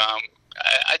 and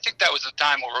I think that was the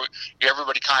time where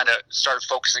everybody kind of started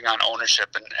focusing on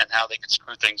ownership and how they could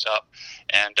screw things up.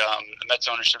 And the Mets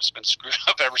ownership's been screwed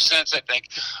up ever since, I think.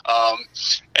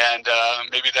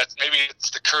 Maybe it's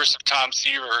the curse of Tom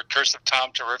Seaver, or curse of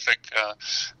Tom Terrific,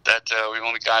 that we've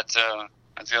only got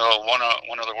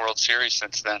one other World Series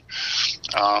since then.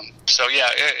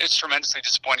 It's tremendously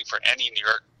disappointing for any New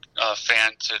York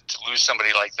fan to lose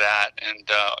somebody like that, and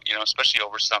especially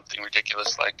over something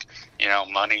ridiculous like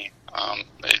money.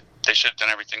 They should have done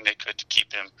everything they could to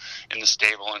keep him in the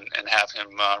stable and have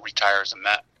him retire as a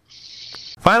Met.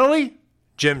 Finally,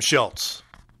 Jim Schultz.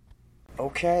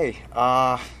 Okay,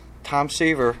 Tom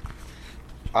Seaver,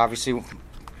 obviously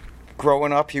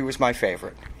growing up, he was my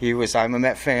favorite. I'm a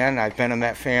Met fan. I've been a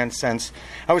Met fan since,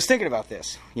 I was thinking about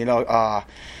this,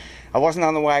 I wasn't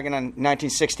on the wagon in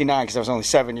 1969 because I was only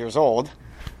 7 years old.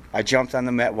 I jumped on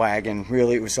the Met wagon,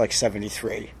 really it was like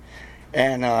 73.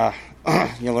 And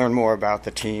you learn more about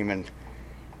the team, and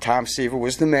Tom Seaver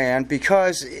was the man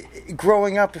because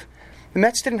growing up, the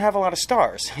Mets didn't have a lot of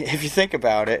stars. If you think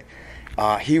about it,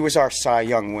 he was our Cy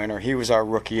Young winner. He was our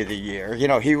Rookie of the Year.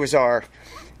 He was our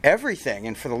everything.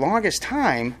 And for the longest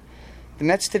time, the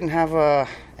Mets didn't have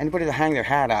anybody to hang their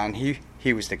hat on.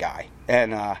 He was the guy.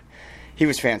 And he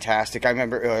was fantastic. I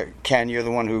remember, Ken, you're the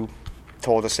one who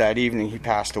told us that evening he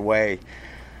passed away.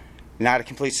 Not a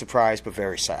complete surprise, but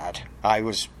very sad. I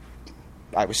was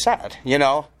sad, and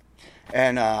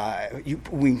you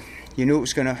knew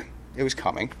it was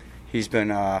coming. He's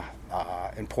been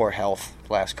in poor health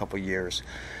the last couple of years.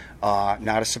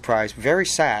 Not a surprise, very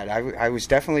sad. I was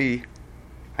definitely,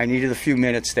 I needed a few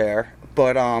minutes there,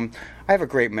 but I have a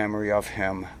great memory of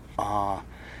him.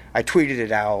 I tweeted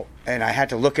it out, and I had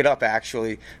to look it up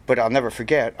actually, but I'll never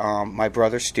forget. My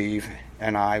brother Steve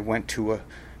and I went to a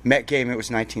Met game. It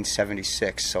was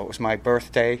 1976, so it was my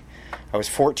birthday. I was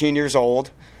 14 years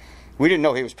old. We didn't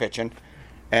know he was pitching,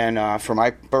 and for my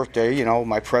birthday,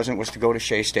 my present was to go to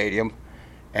Shea Stadium,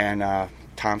 and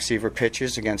Tom Seaver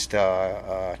pitches against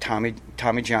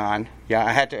Tommy John. Yeah,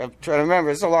 I had to. I'm trying to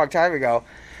remember. It's a long time ago,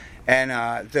 and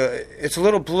it's a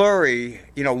little blurry.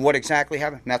 What exactly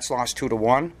happened? Mets lost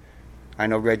 2-1. I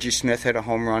know Reggie Smith hit a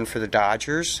home run for the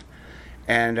Dodgers,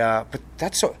 and but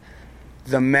that's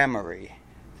the memory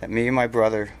that me and my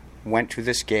brother went to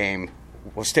this game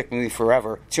will stick with me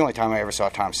forever. It's the only time I ever saw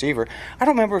Tom Seaver. I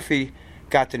don't remember if he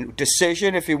got the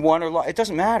decision, if he won or lost. It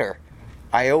doesn't matter.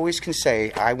 I always can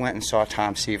say I went and saw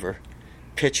Tom Seaver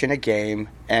pitch in a game,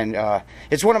 and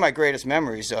it's one of my greatest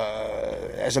memories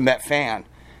as a Met fan,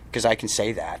 because I can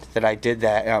say that I did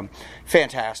that.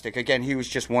 Fantastic. Again, he was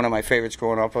just one of my favorites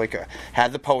growing up.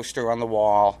 Had the poster on the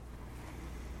wall.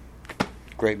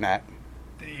 Great Met.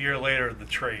 A year later, the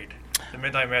trade, the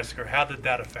Midnight Massacre, how did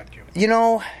that affect you? You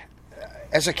know,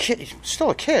 as a kid, still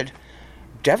a kid,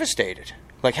 devastated.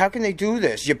 Like, how can they do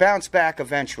this? You bounce back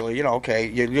eventually. You know, okay,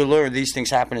 you learn these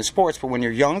things happen in sports, but when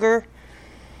you're younger,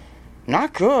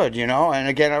 not good, you know. And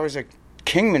again, I was a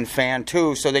Kingman fan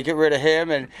too, so they get rid of him,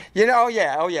 and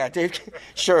Dave,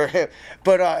 sure.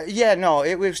 But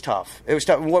it was tough. It was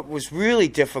tough. What was really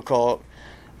difficult,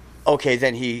 okay,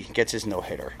 then he gets his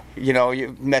no-hitter. You know,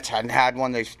 Mets hadn't had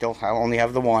one. They still only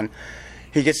have the one.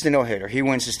 He gets the no-hitter. He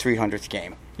wins his 300th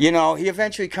game. You know, he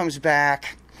eventually comes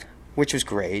back, which was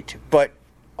great, but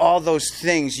all those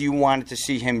things you wanted to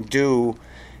see him do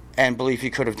and believe he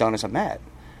could have done as a Met,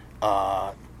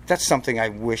 that's something I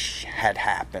wish had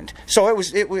happened. So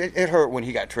it hurt when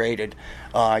he got traded.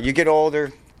 You get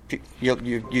older,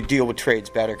 you deal with trades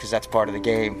better because that's part of the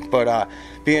game. But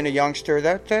being a youngster,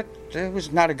 that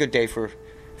was not a good day for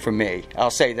me. I'll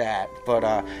say that. But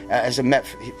as a Met,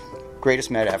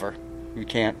 greatest Met ever. You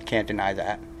can't deny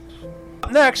that.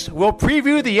 Next, we'll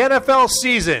preview the NFL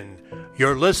season.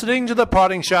 You're listening to the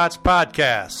Parting Shots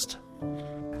podcast.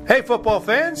 Hey, football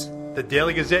fans. The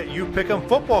Daily Gazette You Pick'em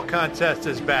football contest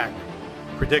is back.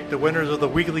 Predict the winners of the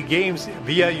weekly games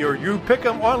via your You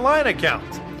Pick'em online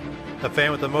account. The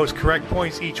fan with the most correct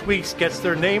points each week gets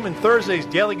their name in Thursday's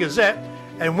Daily Gazette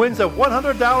and wins a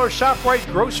 $100 ShopRite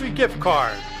grocery gift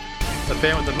card. The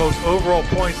fan with the most overall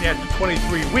points after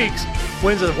 23 weeks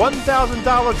wins a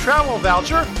 $1,000 travel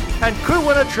voucher and could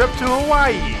win a trip to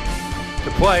Hawaii.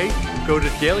 To play, go to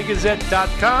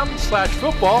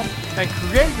dailygazette.com/football and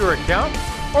create your account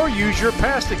or use your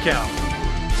past account.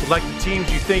 Select the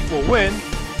teams you think will win.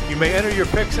 You may enter your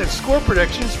picks and score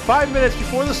predictions 5 minutes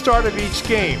before the start of each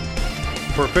game.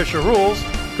 For official rules,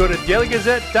 go to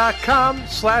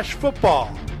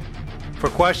dailygazette.com/football. For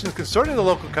questions concerning the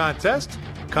local contest,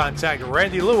 contact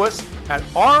Randy Lewis at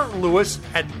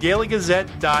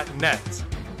rlewis@dailygazette.net.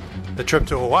 The trip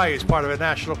to Hawaii is part of a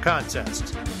national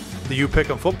contest. The You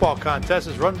Pick'em football contest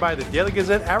is run by the Daily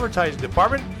Gazette Advertising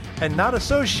Department and not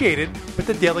associated with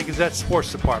the Daily Gazette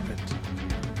Sports Department.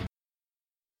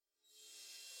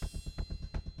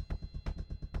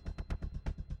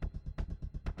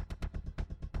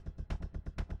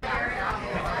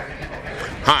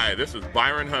 Hi, this is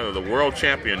Byron Hunter, the world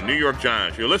champion New York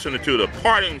Giants. You're listening to the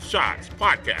Parting Shots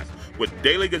podcast with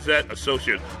Daily Gazette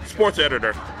Associate Sports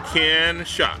Editor Ken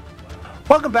Schott.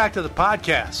 Welcome back to the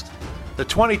podcast. The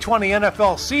 2020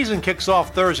 NFL season kicks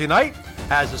off Thursday night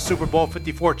as the Super Bowl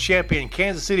 54 champion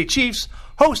Kansas City Chiefs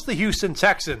host the Houston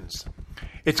Texans.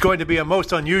 It's going to be a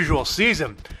most unusual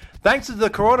season. Thanks to the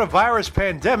coronavirus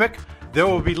pandemic, there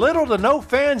will be little to no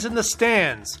fans in the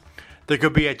stands. There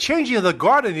could be a changing of the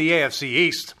guard in the AFC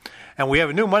East, and we have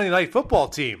a new Monday Night Football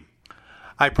team.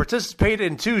 I participated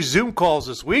in 2 Zoom calls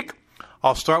this week.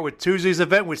 I'll start with Tuesday's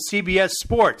event with CBS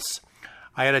Sports.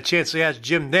 I had a chance to ask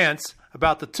Jim Nantz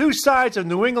about the 2 sides of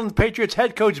New England Patriots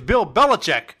head coach Bill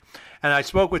Belichick, and I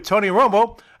spoke with Tony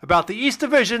Romo about the East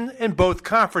Division in both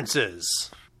conferences.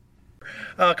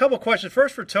 A couple of questions.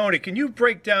 First for Tony, can you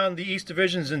break down the East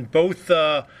Divisions in both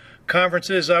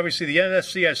conferences? Obviously, the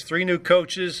NFC has 3 new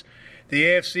coaches. The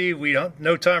AFC, we don't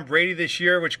know Tom Brady this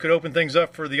year, which could open things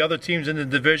up for the other teams in the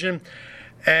division.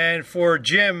 And for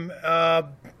Jim,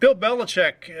 Bill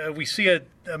Belichick, we see a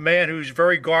man who's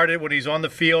very guarded when he's on the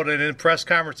field and in press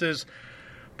conferences.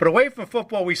 But away from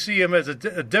football, we see him as a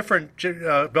different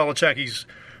Belichick. He's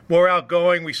more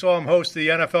outgoing. We saw him host the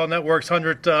NFL Network's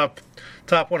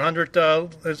Top 100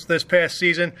 this past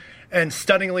season, and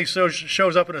stunningly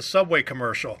shows up in a Subway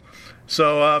commercial.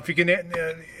 So if you can,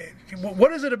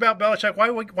 what is it about Belichick?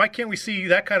 Why can't we see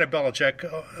that kind of Belichick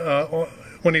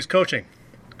when he's coaching?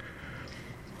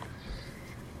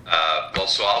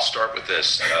 So I'll start with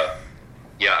this.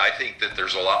 I think that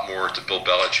there's a lot more to Bill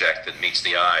Belichick than meets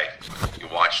the eye. You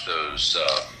watch those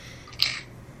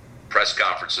press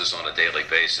conferences on a daily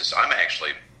basis. I'm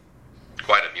actually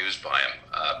quite amused by him.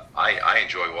 I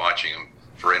enjoy watching him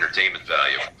for entertainment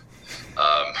value.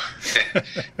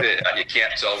 You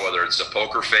can't tell whether it's a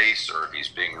poker face or if he's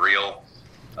being real.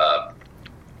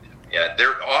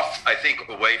 They're off, I think,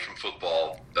 away from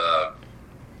football.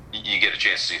 You get a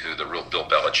chance to see who the real Bill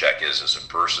Belichick is as a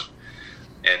person.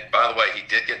 And by the way, he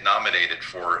did get nominated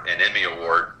for an Emmy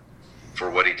Award for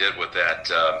what he did with that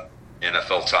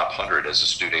NFL Top 100 as a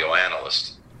studio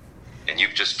analyst. And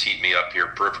you've just teed me up here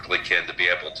perfectly, Ken, to be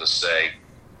able to say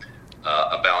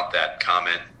about that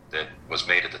comment that was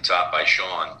made at the top by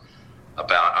Sean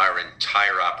about our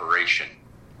entire operation,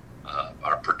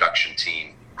 our production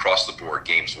team across the board,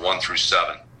 games 1 through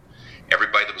 7.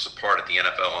 Everybody that was a part of the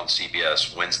NFL on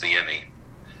CBS wins the Emmy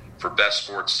for Best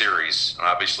Sports Series. And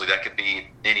obviously, that could be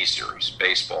any series: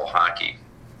 baseball, hockey,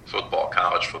 football,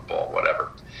 college football,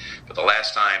 whatever. But the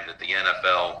last time that the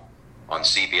NFL on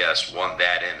CBS won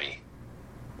that Emmy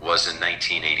was in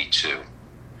 1982.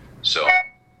 So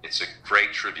it's a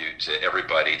great tribute to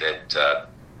everybody that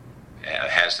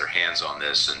has their hands on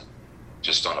this. And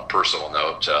just on a personal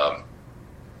note,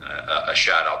 a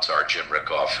shout out to our Jim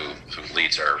Rickoff, who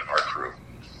leads our crew.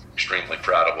 Extremely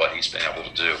proud of what he's been able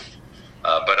to do.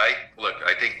 But I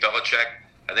think Belichick,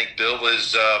 I think Bill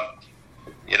is,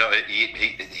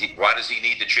 why does he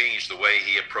need to change the way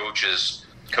he approaches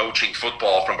coaching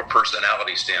football from a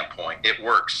personality standpoint? It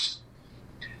works.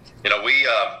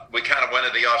 We kind of went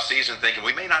into the offseason thinking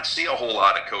we may not see a whole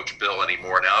lot of Coach Bill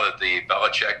anymore now that the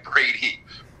Belichick-Brady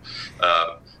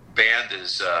band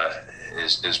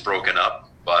is broken up.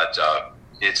 But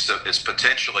it's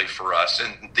potentially for us,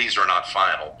 and these are not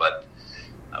final, but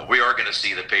we are going to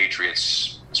see the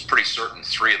Patriots. It's pretty certain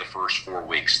 3 of the first 4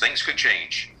 weeks. Things could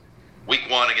change. Week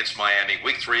 1 against Miami,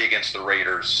 Week 3 against the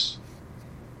Raiders,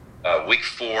 Week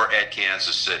 4 at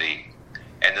Kansas City,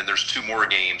 and then there's 2 more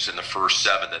games in the first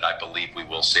 7 that I believe we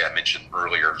will see. I mentioned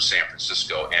earlier San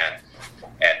Francisco and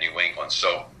at New England.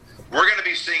 So we're going to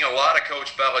be seeing a lot of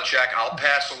Coach Belichick. I'll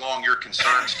pass along your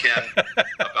concerns, Ken,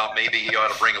 about maybe he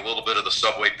ought to bring a little bit of the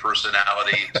Subway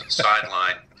personality to the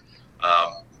sideline.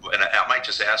 And I might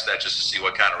just ask that just to see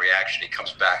what kind of reaction he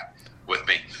comes back with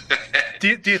me. Do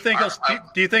you think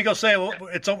he'll say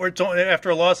it's after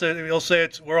a loss? He'll say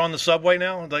we're on the subway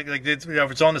now, like if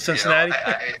it's on the Cincinnati.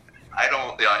 I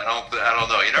don't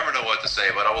know. You never know what to say,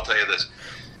 but I will tell you this.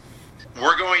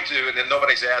 We're going to, and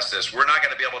nobody's asked this, we're not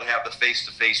going to be able to have the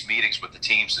face-to-face meetings with the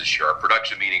teams this year. Our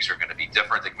production meetings are going to be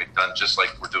different. They can be done just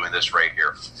like we're doing this right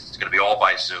here. It's going to be all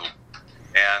by Zoom.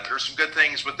 And there's some good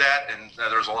things with that, and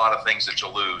there's a lot of things that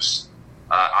you'll lose.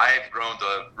 I've grown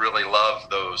to really love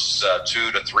those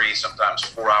 2 to 3, sometimes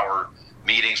 4-hour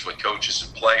meetings with coaches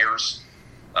and players.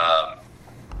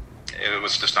 It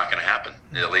was just not going to happen.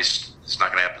 At least it's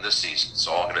not going to happen this season. It's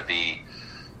all going to be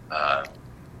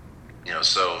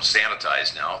so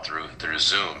sanitized now through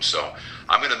Zoom. So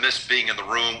I'm going to miss being in the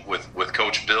room with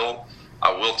Coach Bill.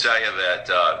 I will tell you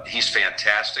that he's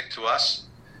fantastic to us,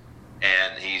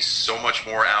 and he's so much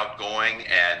more outgoing,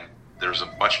 and there's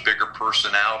a much bigger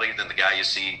personality than the guy you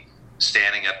see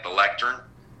standing at the lectern.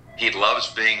 He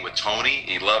loves being with Tony.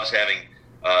 He loves having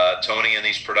Tony in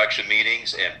these production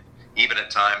meetings, and even at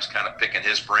times kind of picking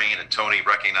his brain, and Tony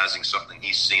recognizing something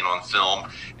he's seen on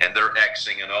film, and they're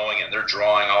Xing and Oing, and they're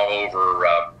drawing all over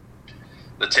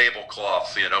the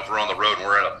tablecloth. If we're on the road and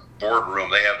we're in a boardroom,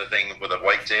 they have the thing with a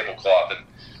white tablecloth, and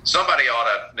somebody ought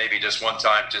to maybe just one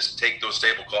time just take those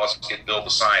tablecloths and get Bill to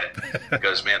sign it,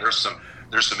 because, man, there's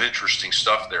some interesting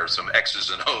stuff there, some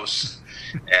X's and O's,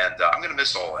 and I'm going to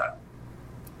miss all that.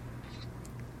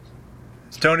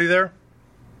 Is Tony there?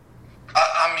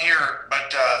 I'm here,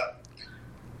 but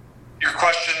your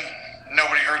question,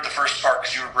 nobody heard the first part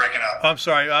because you were breaking up. I'm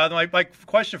sorry. My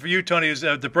question for you, Tony, is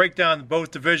to break down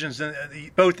both divisions,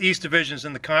 both East divisions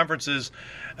in the conferences.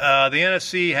 The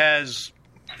NFC has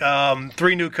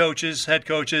 3 new coaches, head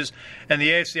coaches, and the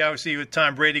AFC, obviously, with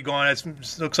Tom Brady gone, it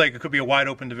looks like it could be a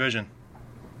wide-open division.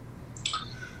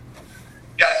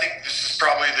 Yeah, I think this is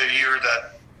probably the year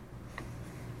that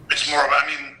it's more about,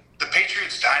 the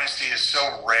Patriots dynasty is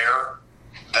so rare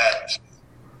that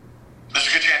there's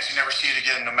a good chance you never see it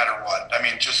again no matter what.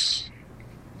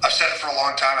 I've said it for a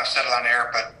long time, I've said it on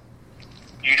air, but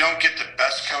you don't get the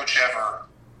best coach ever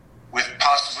with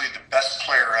possibly the best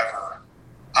player ever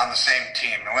on the same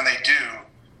team. And when they do,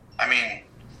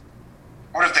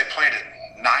 what have they played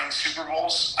in? 9 Super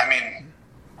Bowls?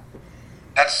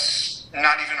 That's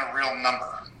not even a real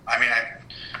number.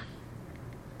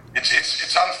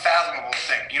 It's unfathomable to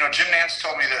think. Jim Nantz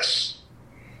told me this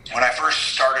when I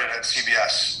first started at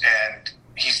CBS, and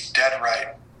he's dead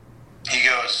right. He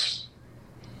goes,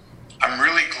 I'm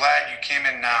really glad you came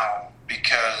in now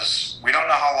because we don't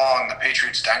know how long the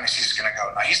Patriots dynasty is going to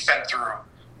go. Now, he's been through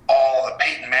all the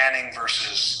Peyton Manning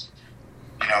versus,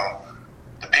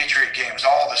 the Patriot games,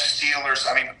 all the Steelers,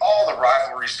 all the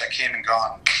rivalries that came and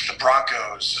gone, the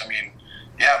Broncos,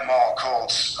 you have them all,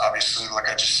 Colts, obviously, like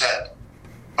I just said.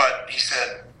 But he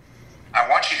said, I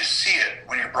want you to see it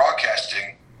when you're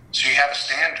broadcasting so you have a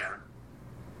standard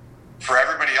for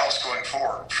everybody else going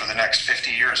forward for the next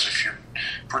 50 years. If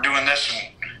we're doing this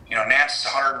and, Nance is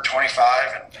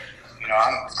 125 and,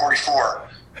 I'm 44,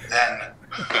 then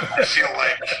I feel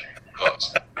like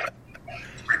Close.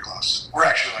 it's pretty close. We're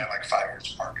actually only like 5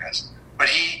 years apart, guys. But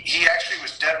he actually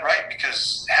was dead right,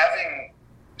 because having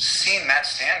seen that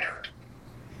standard,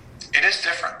 it is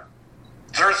different.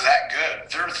 They're that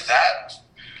good. They're that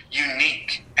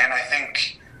unique. And I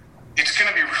think it's going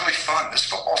to be really fun. This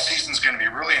football season is going to be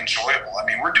really enjoyable. I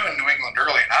mean, we're doing New England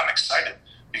early, and I'm excited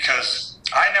because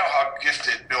I know how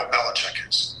gifted Bill Belichick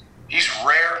is. He's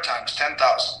rare times 10,000.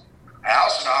 I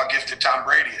also know how gifted Tom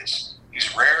Brady is.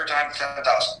 He's rare times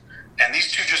 10,000. And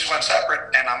these two just went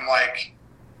separate, and I'm like,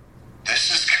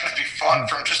 this is going to be fun.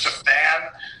 From just a fan,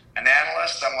 an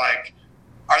analyst, I'm like,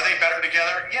 are they better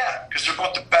together? Yeah, because they're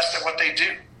both the best at what they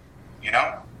do. You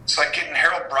know? It's like getting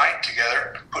Harold Bryant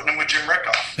together, putting him with Jim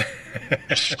Rickoff.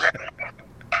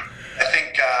 I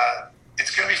think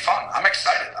it's going to be fun. I'm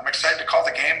excited. I'm excited to call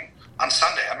the game on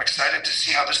Sunday. I'm excited to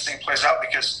see how this thing plays out,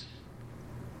 because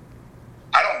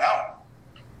I don't know.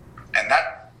 And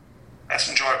that's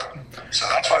enjoyable. So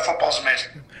that's why football's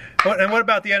amazing. And what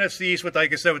about the NFC East with,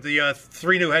 like I said, with the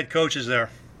 3 new head coaches there?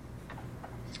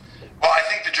 Well, I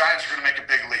think the Giants are going to make a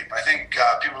big leap. I think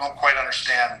people don't quite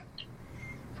understand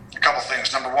a couple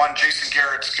things. Number one, Jason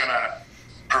Garrett's going to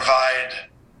provide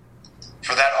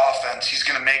for that offense. He's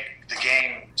going to make the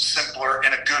game simpler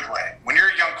in a good way. When you're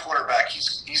a young quarterback,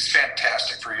 he's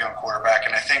fantastic for a young quarterback,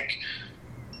 and I think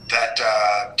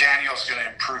that Daniel's going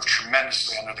to improve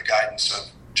tremendously under the guidance of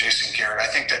Jason Garrett. I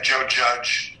think that Joe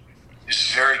Judge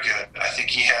is very good. I think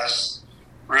he has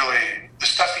really the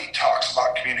stuff he talks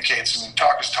about communicates. I mean,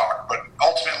 talk is talk, but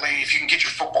ultimately, if you can get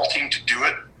your football team to do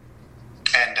it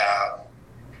and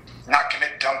not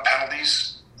commit dumb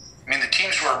penalties, I mean, the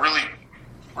teams who are really,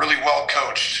 really well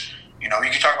coached, you know,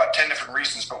 you can talk about 10 different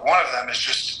reasons, but one of them is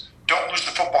just don't lose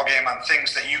the football game on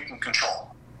things that you can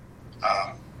control.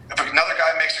 If another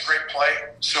guy makes a great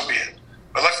play, so be it.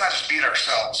 But let's not just beat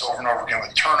ourselves over and over again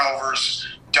with turnovers,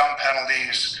 dumb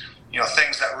penalties, you know,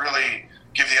 things that really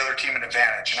give the other team an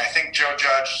advantage. And I think Joe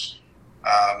Judge,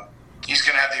 he's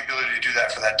going to have the ability to do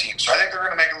that for that team. So I think they're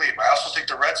going to make a leap. I also think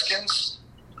the Redskins,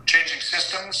 changing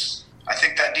systems, I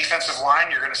think that defensive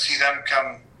line, you're going to see them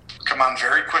come on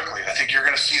very quickly. I think you're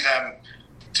going to see them.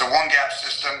 It's a one-gap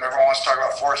system. Everyone wants to talk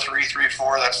about 4-3,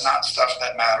 3-4. That's not stuff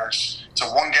that matters. It's a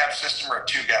one-gap system or a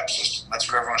two-gap system.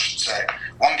 That's what everyone should say.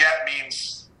 One gap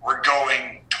means we're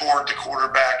going toward the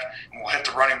quarterback, and we'll hit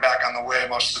the running back on the way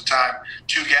most of the time.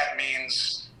 Two-gap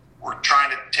means we're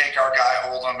trying to take our guy,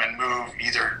 hold him, and move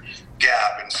either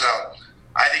gap. And so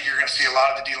I think you're going to see a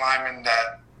lot of the D linemen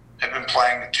that have been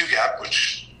playing the two-gap,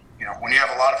 which, you know, when you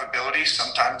have a lot of ability,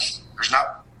 sometimes there's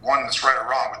not one that's right or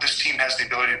wrong, but this team has the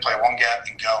ability to play one gap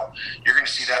and go. You're going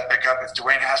to see that pick up. If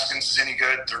Dwayne Haskins is any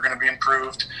good, they're going to be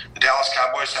improved. The Dallas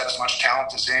Cowboys had as much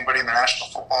talent as anybody in the National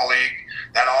Football League.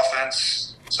 That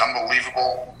offense is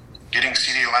unbelievable. Getting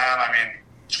CeeDee Lamb, I mean,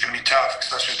 it's going to be tough,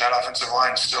 especially with that offensive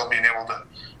line still being able to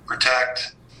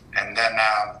protect. And then,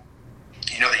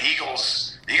 you know, the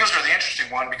Eagles are the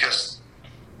interesting one because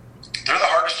they're the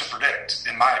hardest to predict,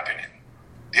 in my opinion.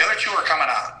 The other two are coming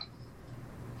on.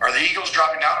 Are the Eagles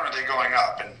dropping down or are they going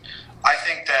up? And I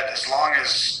think that as long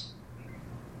as,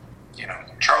 you know,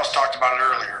 Charles talked about it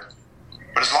earlier,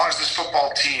 but as long as this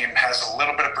football team has a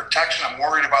little bit of protection, I'm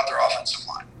worried about their offensive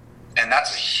line. And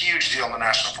that's a huge deal in the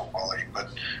National Football League. But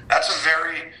that's a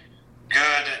very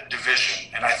good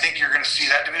division. And I think you're going to see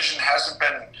that division hasn't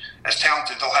been as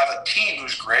talented. They'll have a team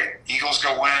who's great. Eagles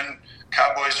go win.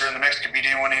 Cowboys are in the mix, could beat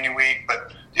anyone any week.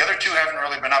 But the other two haven't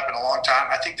really been up in a long time.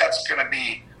 I think that's going to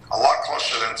be a lot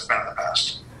closer than it's been in the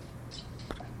past.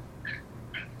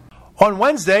 On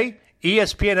Wednesday,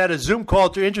 ESPN had a Zoom call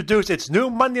to introduce its new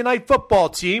Monday Night Football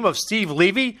team of Steve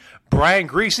Levy, Brian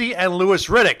Griese, and Louis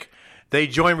Riddick. They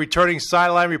join returning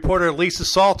sideline reporter Lisa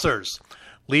Salters.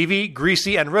 Levy,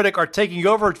 Griese, and Riddick are taking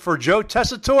over for Joe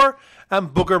Tessitore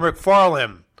and Booker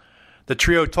McFarlane. The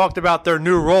trio talked about their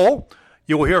new role.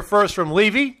 You will hear first from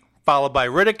Levy, followed by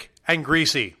Riddick and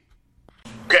Griese.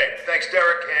 Okay, thanks,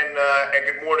 Derek, and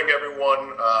good morning,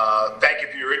 everyone. Thank you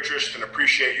for your interest and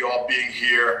appreciate you all being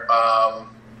here.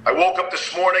 I woke up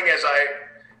this morning, as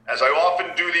I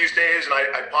often do these days, and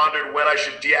I pondered when I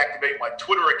should deactivate my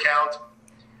Twitter account.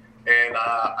 And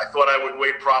I thought I would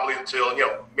wait probably until,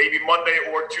 maybe Monday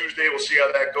or Tuesday. We'll see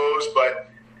how that goes. But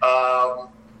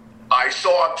I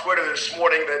saw on Twitter this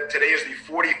morning that today is the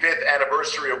 45th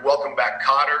anniversary of Welcome Back,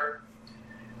 Kotter.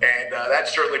 And that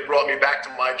certainly brought me back to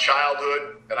my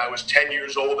childhood. And I was 10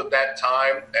 years old at that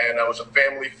time, and I was a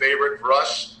family favorite for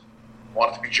us.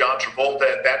 Wanted to be John Travolta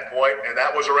at that point. And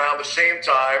that was around the same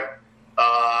time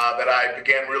that I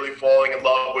began really falling in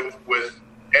love with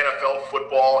NFL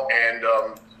football and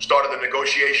started the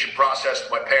negotiation process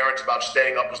with my parents about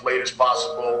staying up as late as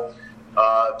possible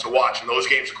to watch. And those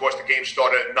games, of course, the game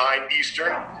started at 9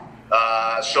 Eastern.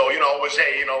 So, it was,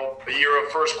 a year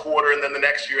of first quarter, and then the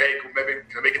next year, hey, maybe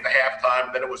can I make it to halftime?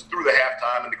 And then it was through the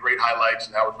halftime and the great highlights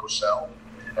and Howard Cosell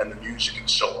and the music and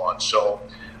so on. So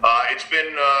it's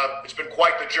been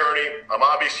quite the journey. I'm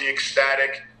obviously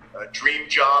ecstatic. Dream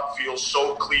job feels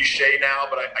so cliche now,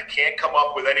 but I can't come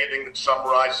up with anything that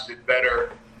summarizes it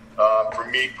better for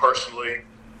me personally.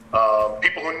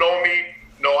 People who know me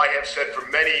know I have said for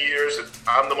many years that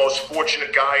I'm the most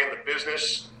fortunate guy in the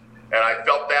business. And I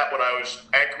felt that when I was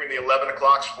anchoring the 11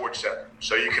 o'clock Sports Center.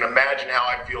 So you can imagine how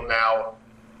I feel now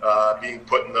being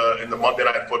put in the Monday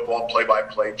Night Football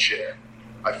play-by-play chair.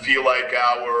 I feel like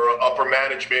our upper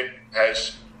management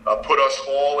has put us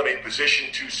all in a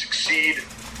position to succeed.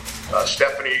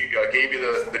 Stephanie gave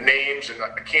you the names, and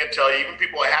I can't tell you, even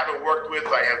people I haven't worked with,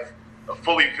 I have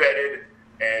fully vetted,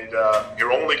 and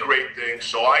hear only great things.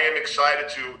 So I am excited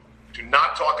to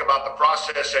not talk about the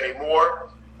process anymore.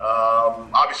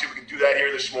 Obviously, we can do that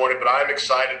here this morning, but I'm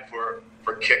excited for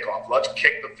kickoff. Let's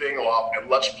kick the thing off and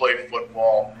let's play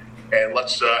football, and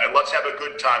let's have a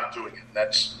good time doing it.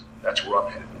 That's where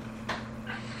I'm headed.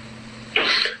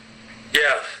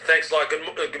 Yeah, thanks a lot.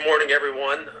 Good morning,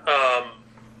 everyone.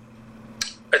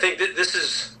 I think this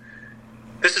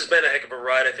has been a heck of a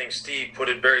ride. I think Steve put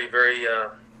it very, very,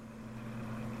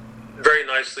 very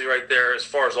nicely right there. As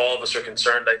far as all of us are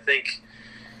concerned, I think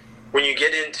when you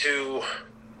get into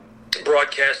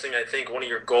broadcasting, I think one of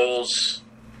your goals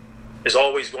is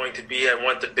always going to be, I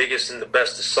want the biggest and the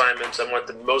best assignments. I want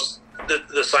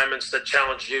the assignments that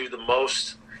challenge you the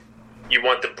most. You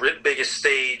want the biggest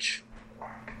stage,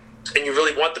 and you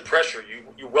really want the pressure.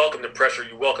 You welcome the pressure.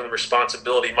 You welcome the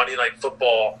responsibility. Monday Night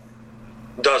Football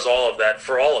does all of that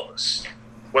for all of us,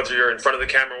 whether you're in front of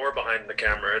the camera or behind the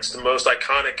camera. It's the most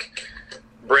iconic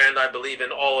brand, I believe,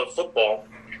 in all of football,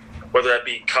 whether that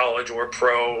be college or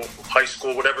pro, high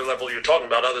school, whatever level you're talking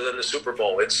about, other than the Super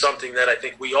Bowl. It's something that I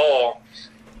think we all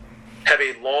have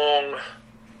a long,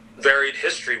 varied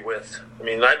history with. I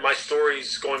mean, my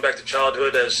stories going back to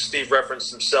childhood, as Steve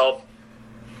referenced himself,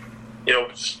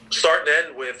 start and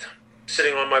end with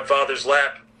sitting on my father's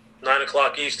lap, 9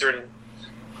 o'clock Eastern,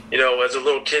 as a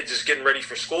little kid just getting ready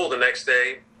for school the next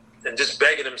day, and just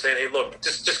begging him, saying, hey, look,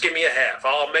 just give me a half.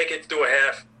 I'll make it through a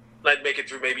half, and I'd make it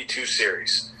through maybe 2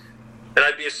 series. And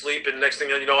I'd be asleep, and next thing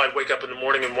you know, I'd wake up in the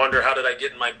morning and wonder, how did I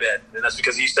get in my bed? And that's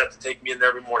because he used to have to take me in there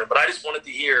every morning. But I just wanted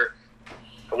to hear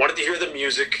the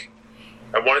music.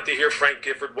 I wanted to hear Frank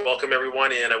Gifford welcome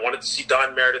everyone in. I wanted to see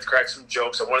Don Meredith crack some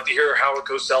jokes. I wanted to hear Howard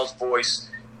Cosell's voice.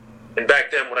 And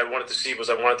back then, what I wanted to see was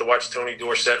I wanted to watch Tony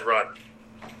Dorsett run,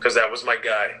 because that was my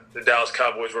guy. The Dallas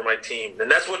Cowboys were my team. And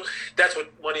that's what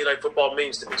Monday Night Football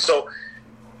means to me. So,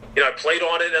 I played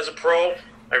on it as a pro.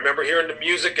 I remember hearing the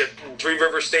music at Three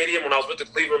River Stadium when I was with the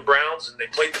Cleveland Browns, and they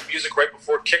played the music right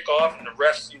before kickoff, and the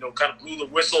refs, kind of blew the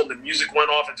whistle, and the music went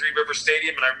off at Three River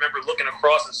Stadium, and I remember looking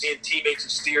across and seeing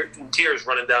teammates in tears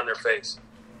running down their face,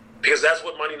 because that's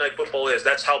what Monday Night Football is.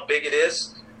 That's how big it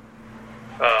is.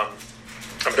 I'm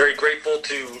very grateful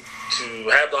to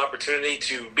have the opportunity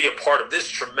to be a part of this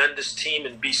tremendous team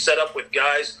and be set up with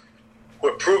guys who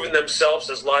have proven themselves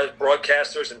as live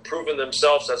broadcasters and proven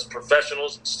themselves as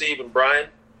professionals, Steve and Brian.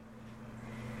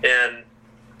 And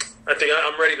I think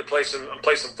I'm ready to play some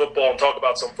football and talk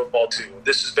about some football too.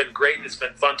 This has been great. It's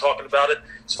been fun talking about it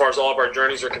as far as all of our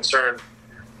journeys are concerned.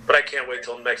 But I can't wait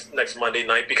till next Monday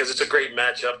night, because it's a great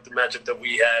matchup, the matchup that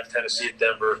we have, Tennessee at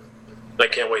Denver. And I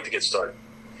can't wait to get started.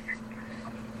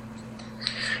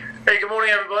 Hey, good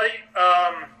morning, everybody.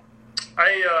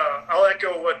 I'll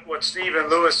echo what Steve and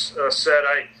Lewis said.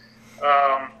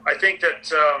 I think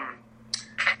that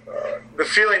the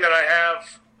feeling that I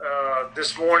have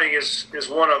this morning is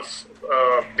one of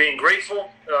being grateful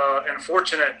and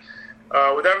fortunate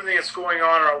with everything that's going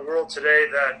on in our world today,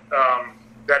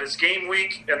 that is game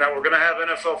week, and that we're going to have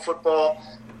NFL football,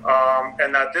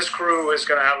 and that this crew is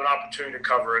going to have an opportunity to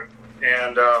cover it.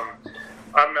 And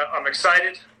I'm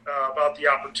excited about the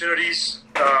opportunities.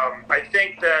 I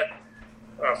think that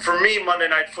for me, Monday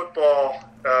Night Football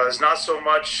is not so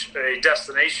much a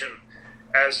destination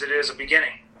as it is a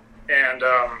beginning. And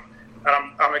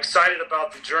I'm excited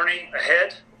about the journey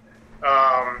ahead.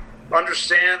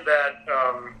 Understand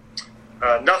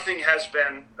that nothing has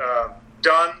been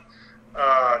done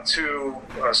to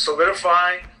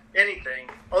solidify anything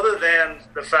other than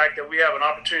the fact that we have an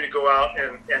opportunity to go out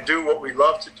and do what we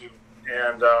love to do.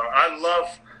 And I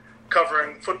love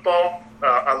covering football.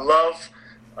 I love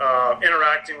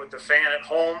interacting with the fan at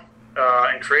home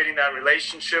and creating that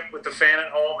relationship with the fan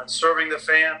at home and serving the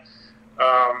fan.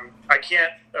 I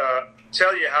can't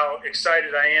tell you how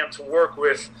excited I am to work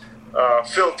with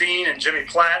Phil Dean and Jimmy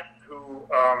Platt, who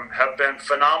have been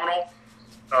phenomenal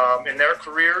in their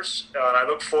careers. And I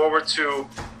look forward to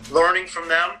learning from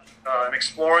them and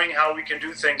exploring how we can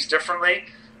do things differently.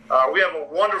 We have a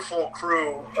wonderful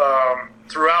crew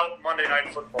throughout Monday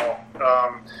Night Football.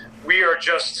 We are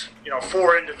just,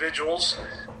 4 individuals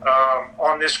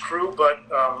on this crew, but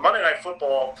Monday Night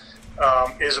Football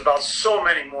is about so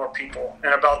many more people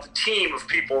and about the team of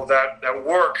people that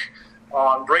work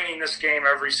on bringing this game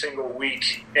every single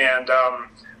week. And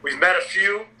we've met a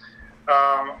few.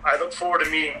 I look forward to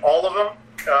meeting all of them,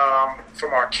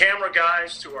 from our camera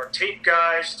guys to our tape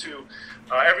guys to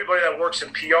everybody that works in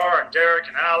PR, and Derek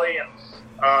and Allie.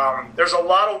 And there's a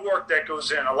lot of work that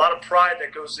goes in, a lot of pride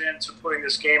that goes into putting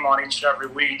this game on each and every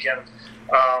week. And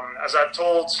as I've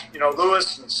told,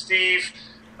 Lewis and Steve,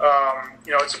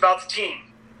 it's about the team.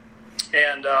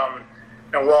 And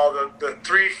while the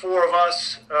 3-4 of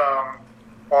us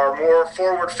are more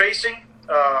forward-facing,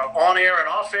 on air and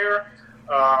off air,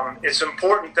 it's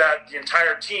important that the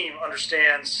entire team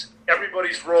understands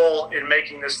everybody's role in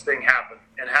making this thing happen,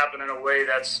 and happen in a way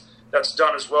that's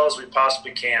done as well as we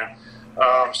possibly can.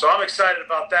 So I'm excited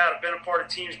about that. I've been a part of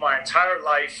teams my entire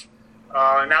life.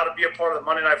 Now to be a part of the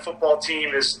Monday Night Football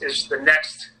team is the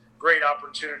next great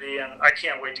opportunity, and I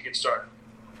can't wait to get started.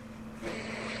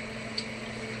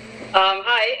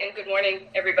 Hi, and good morning,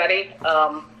 everybody.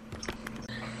 Well,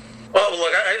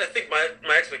 look, I think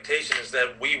my expectation is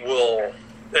that we will,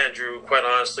 Andrew, quite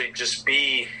honestly, just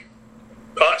be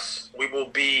us. We will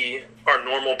be our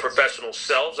normal professional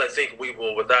selves. I think we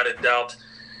will, without a doubt,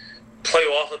 play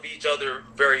off of each other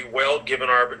very well, given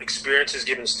our experiences,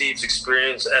 given Steve's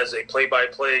experience as a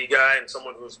play-by-play guy and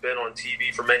someone who's been on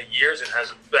TV for many years and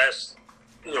has a vast,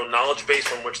 knowledge base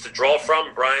from which to draw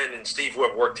from. Brian and Steve, who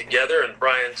have worked together, and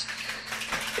Brian's,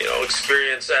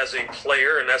 experience as a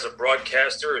player and as a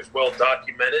broadcaster is well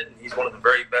documented, and he's one of the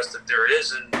very best that there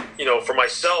is. And, for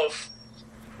myself,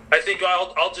 I think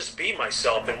I'll just be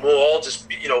myself, and we'll all just,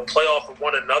 play off of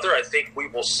one another. I think we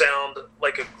will sound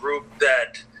like a group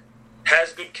that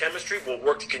has good chemistry. We'll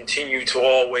work to continue to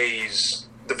always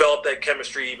develop that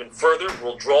chemistry even further.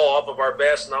 We'll draw off of our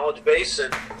vast knowledge base,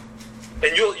 and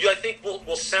I think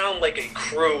we'll sound like a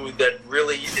crew that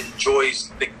really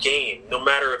enjoys the game, no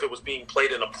matter if it was being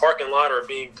played in a parking lot or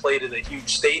being played in a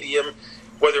huge stadium,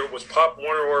 whether it was Pop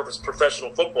Warner or if it's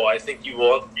professional football. I think you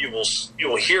will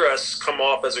hear us come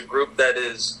off as a group that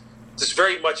is just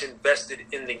very much invested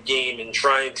in the game and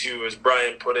trying to, as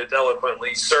Brian put it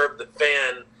eloquently, serve the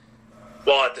fan,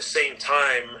 while at the same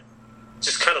time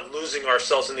just kind of losing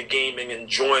ourselves in the game and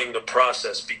enjoying the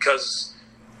process. Because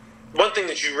one thing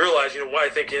that you realize, why I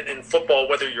think in football,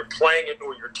 whether you're playing it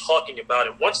or you're talking about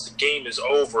it, once the game is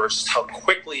over, it's just how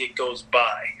quickly it goes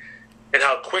by, and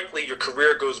how quickly your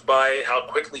career goes by, how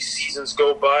quickly seasons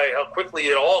go by, how quickly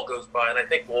it all goes by. And I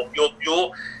think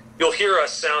you'll hear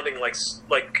us sounding like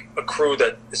a crew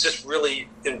that is just really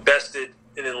invested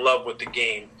and in love with the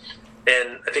game.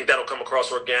 And I think that'll come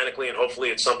across organically, and hopefully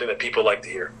it's something that people like to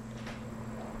hear.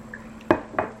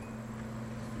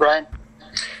 Brian?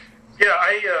 Yeah,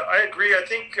 I agree. I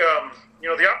think,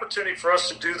 the opportunity for us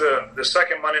to do the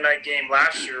second Monday night game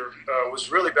last year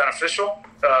was really beneficial.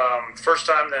 First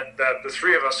time that the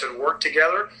three of us had worked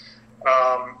together.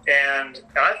 And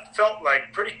I felt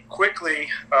like pretty quickly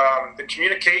the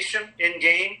communication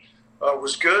in-game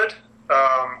was good.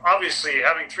 Obviously,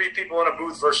 having 3 people in a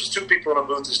booth versus 2 people in a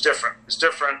booth is different. It's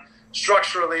different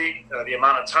structurally. The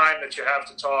amount of time that you have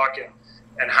to talk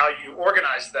and how you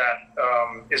organize that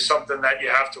is something that you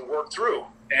have to work through.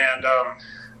 And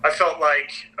I felt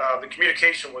like the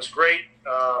communication was great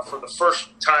for the first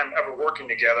time ever working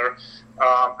together.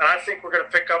 And I think we're going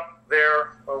to pick up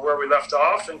there where we left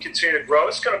off and continue to grow.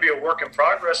 It's going to be a work in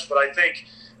progress, but I think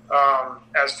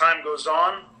as time goes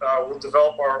on, we'll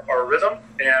develop our rhythm.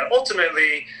 And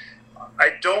ultimately,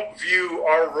 I don't view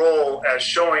our role as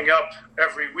showing up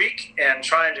every week and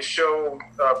trying to show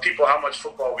people how much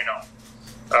football we know.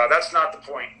 That's not the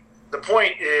point. The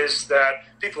point is that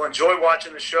people enjoy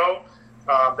watching the show,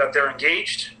 that they're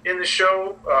engaged in the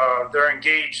show, they're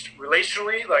engaged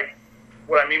relationally. Like,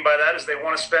 what I mean by that is they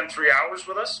want to spend 3 hours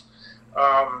with us,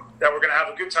 that we're going to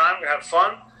have a good time, we're going to have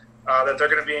fun, that they're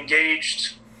going to be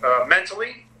engaged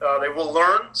mentally. They will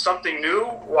learn something new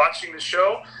watching the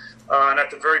show, and at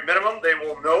the very minimum, they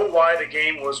will know why the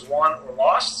game was won or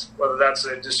lost, whether that's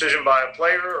a decision by a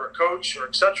player or a coach or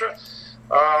etc.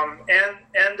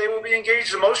 And they will be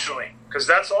engaged emotionally, because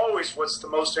that's always what's the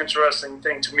most interesting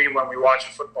thing to me when we watch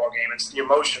a football game. It's the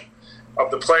emotion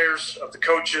of the players, of the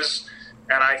coaches,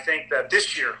 and I think that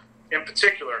this year in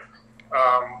particular,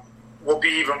 will be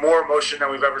even more emotion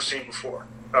than we've ever seen before.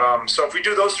 So if we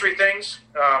do those three things,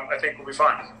 I think we'll be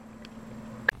fine.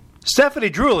 Stephanie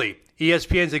Drewley,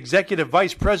 ESPN's Executive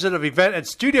Vice President of Event and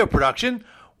Studio Production,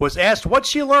 was asked what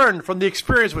she learned from the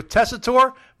experience with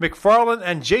Tessitore, McFarland,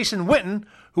 and Jason Witten,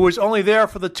 who was only there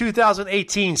for the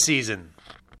 2018 season.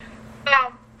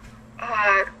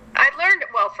 I learned,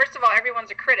 well, first of all, everyone's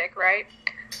a critic, right?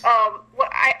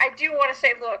 I do want to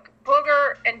say, look,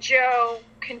 Booger and Joe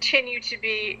continue to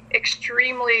be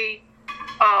extremely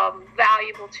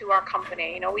valuable to our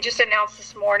company. You know, we just announced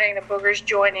this morning that Booger's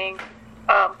joining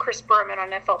Chris Berman on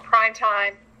NFL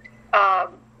Primetime,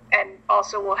 and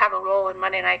also will have a role in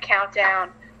Monday Night Countdown.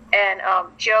 And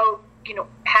Joe, you know,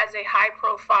 has a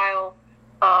high-profile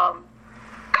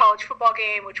college football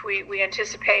game, which we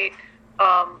anticipate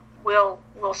will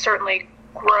certainly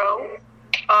grow.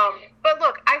 But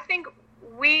look, I think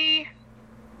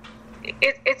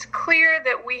it's clear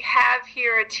that we have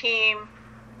here a team.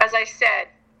 As I said,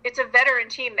 it's a veteran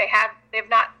team. They're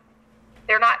not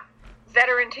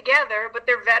veteran together, but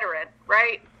they're veteran,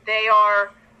 right? They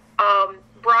are.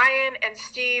 Brian and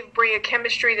Steve bring a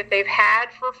chemistry that they've had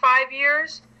for 5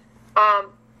 years,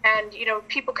 and you know,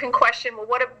 people can question, well,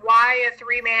 why a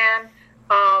three-man?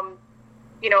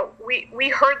 You know, we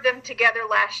heard them together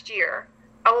last year.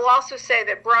 I will also say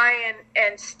that Brian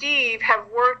and Steve have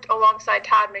worked alongside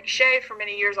Todd McShay for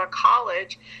many years on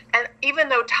college, and even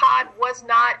though Todd was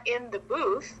not in the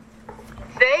booth,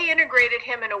 they integrated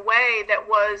him in a way that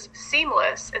was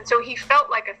seamless, and so he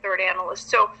felt like a third analyst.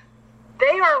 So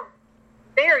they are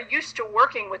used to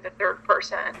working with a third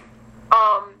person,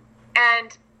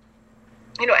 and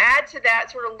you know, add to that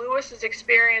sort of Lewis's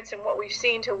experience and what we've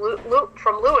seen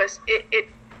from Lewis, it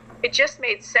just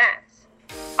made sense.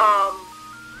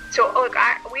 So look,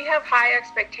 we have high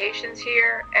expectations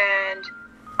here, and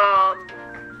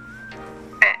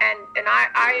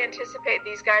I anticipate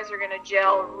these guys are going to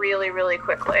gel really, really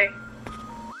quickly.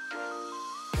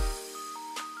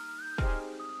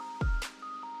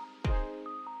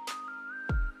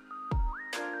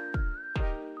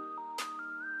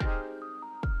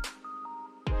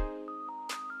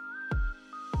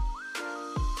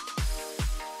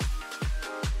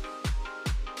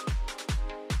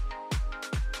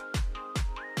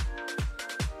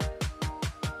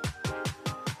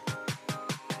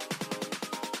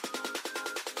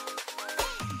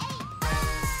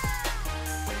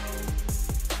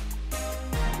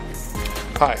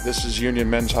 Hi, this is Union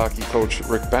men's hockey coach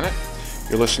Rick Bennett.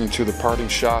 You're listening to the Parting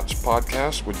Shots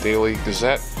podcast with Daily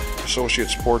Gazette Associate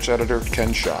Sports Editor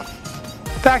Ken Schott.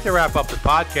 Back to wrap up the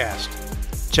podcast.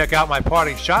 Check out my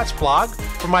Parting Shots blog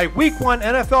for my Week 1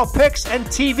 NFL picks and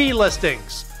TV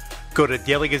listings. Go to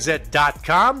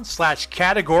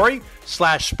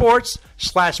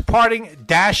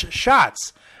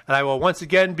dailygazette.com/category/sports/parting-shots. And I will once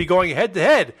again be going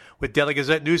head-to-head with Daily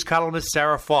Gazette news columnist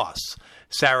Sarah Foss.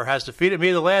 Sarah has defeated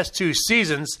me the last 2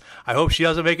 seasons. I hope she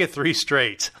doesn't make it 3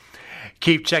 straight.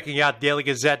 Keep checking out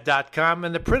dailygazette.com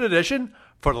and the print edition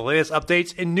for the latest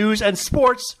updates in news and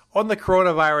sports on the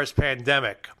coronavirus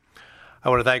pandemic. I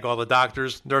want to thank all the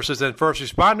doctors, nurses, and first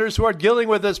responders who are dealing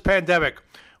with this pandemic.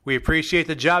 We appreciate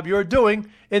the job you're doing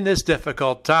in this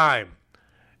difficult time.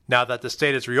 Now that the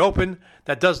state is reopened,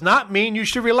 that does not mean you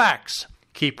should relax.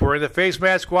 Keep wearing the face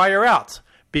mask while you're out.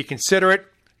 Be considerate.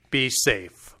 Be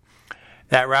safe.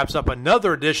 That wraps up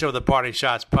another edition of the Parting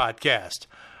Shots podcast.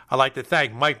 I'd like to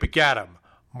thank Mike McAdam,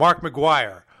 Mark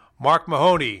McGuire, Mark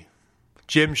Mahoney,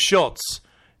 Jim Schultz,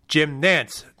 Jim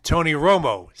Nance, Tony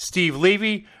Romo, Steve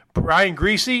Levy, Brian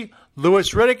Greasy,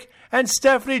 Louis Riddick, and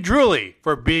Stephanie Drewley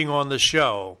for being on the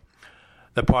show.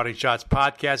 The Parting Shots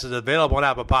podcast is available on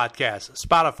Apple Podcasts,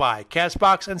 Spotify,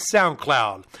 CastBox, and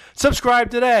SoundCloud.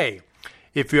 Subscribe today.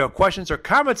 If you have questions or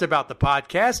comments about the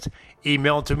podcast,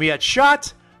 email them to me at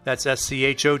Schott, that's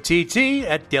SCHOTT,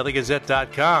 at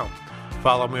dailygazette.com.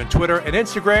 Follow me on Twitter and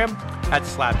Instagram at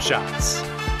Slapshots.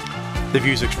 The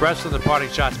views expressed on the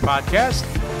Parting Shots podcast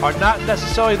are not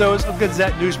necessarily those of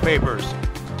Gazette newspapers.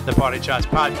 The Parting Shots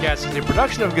podcast is a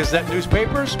production of Gazette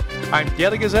newspapers. I'm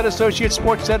Daily Gazette Associate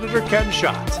Sports Editor Ken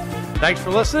Schott. Thanks for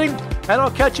listening, and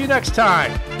I'll catch you next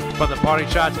time. From the Parting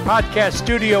Shots podcast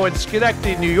studio in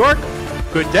Schenectady, New York,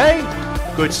 good day,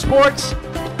 good sports,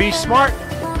 be smart,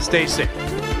 stay safe.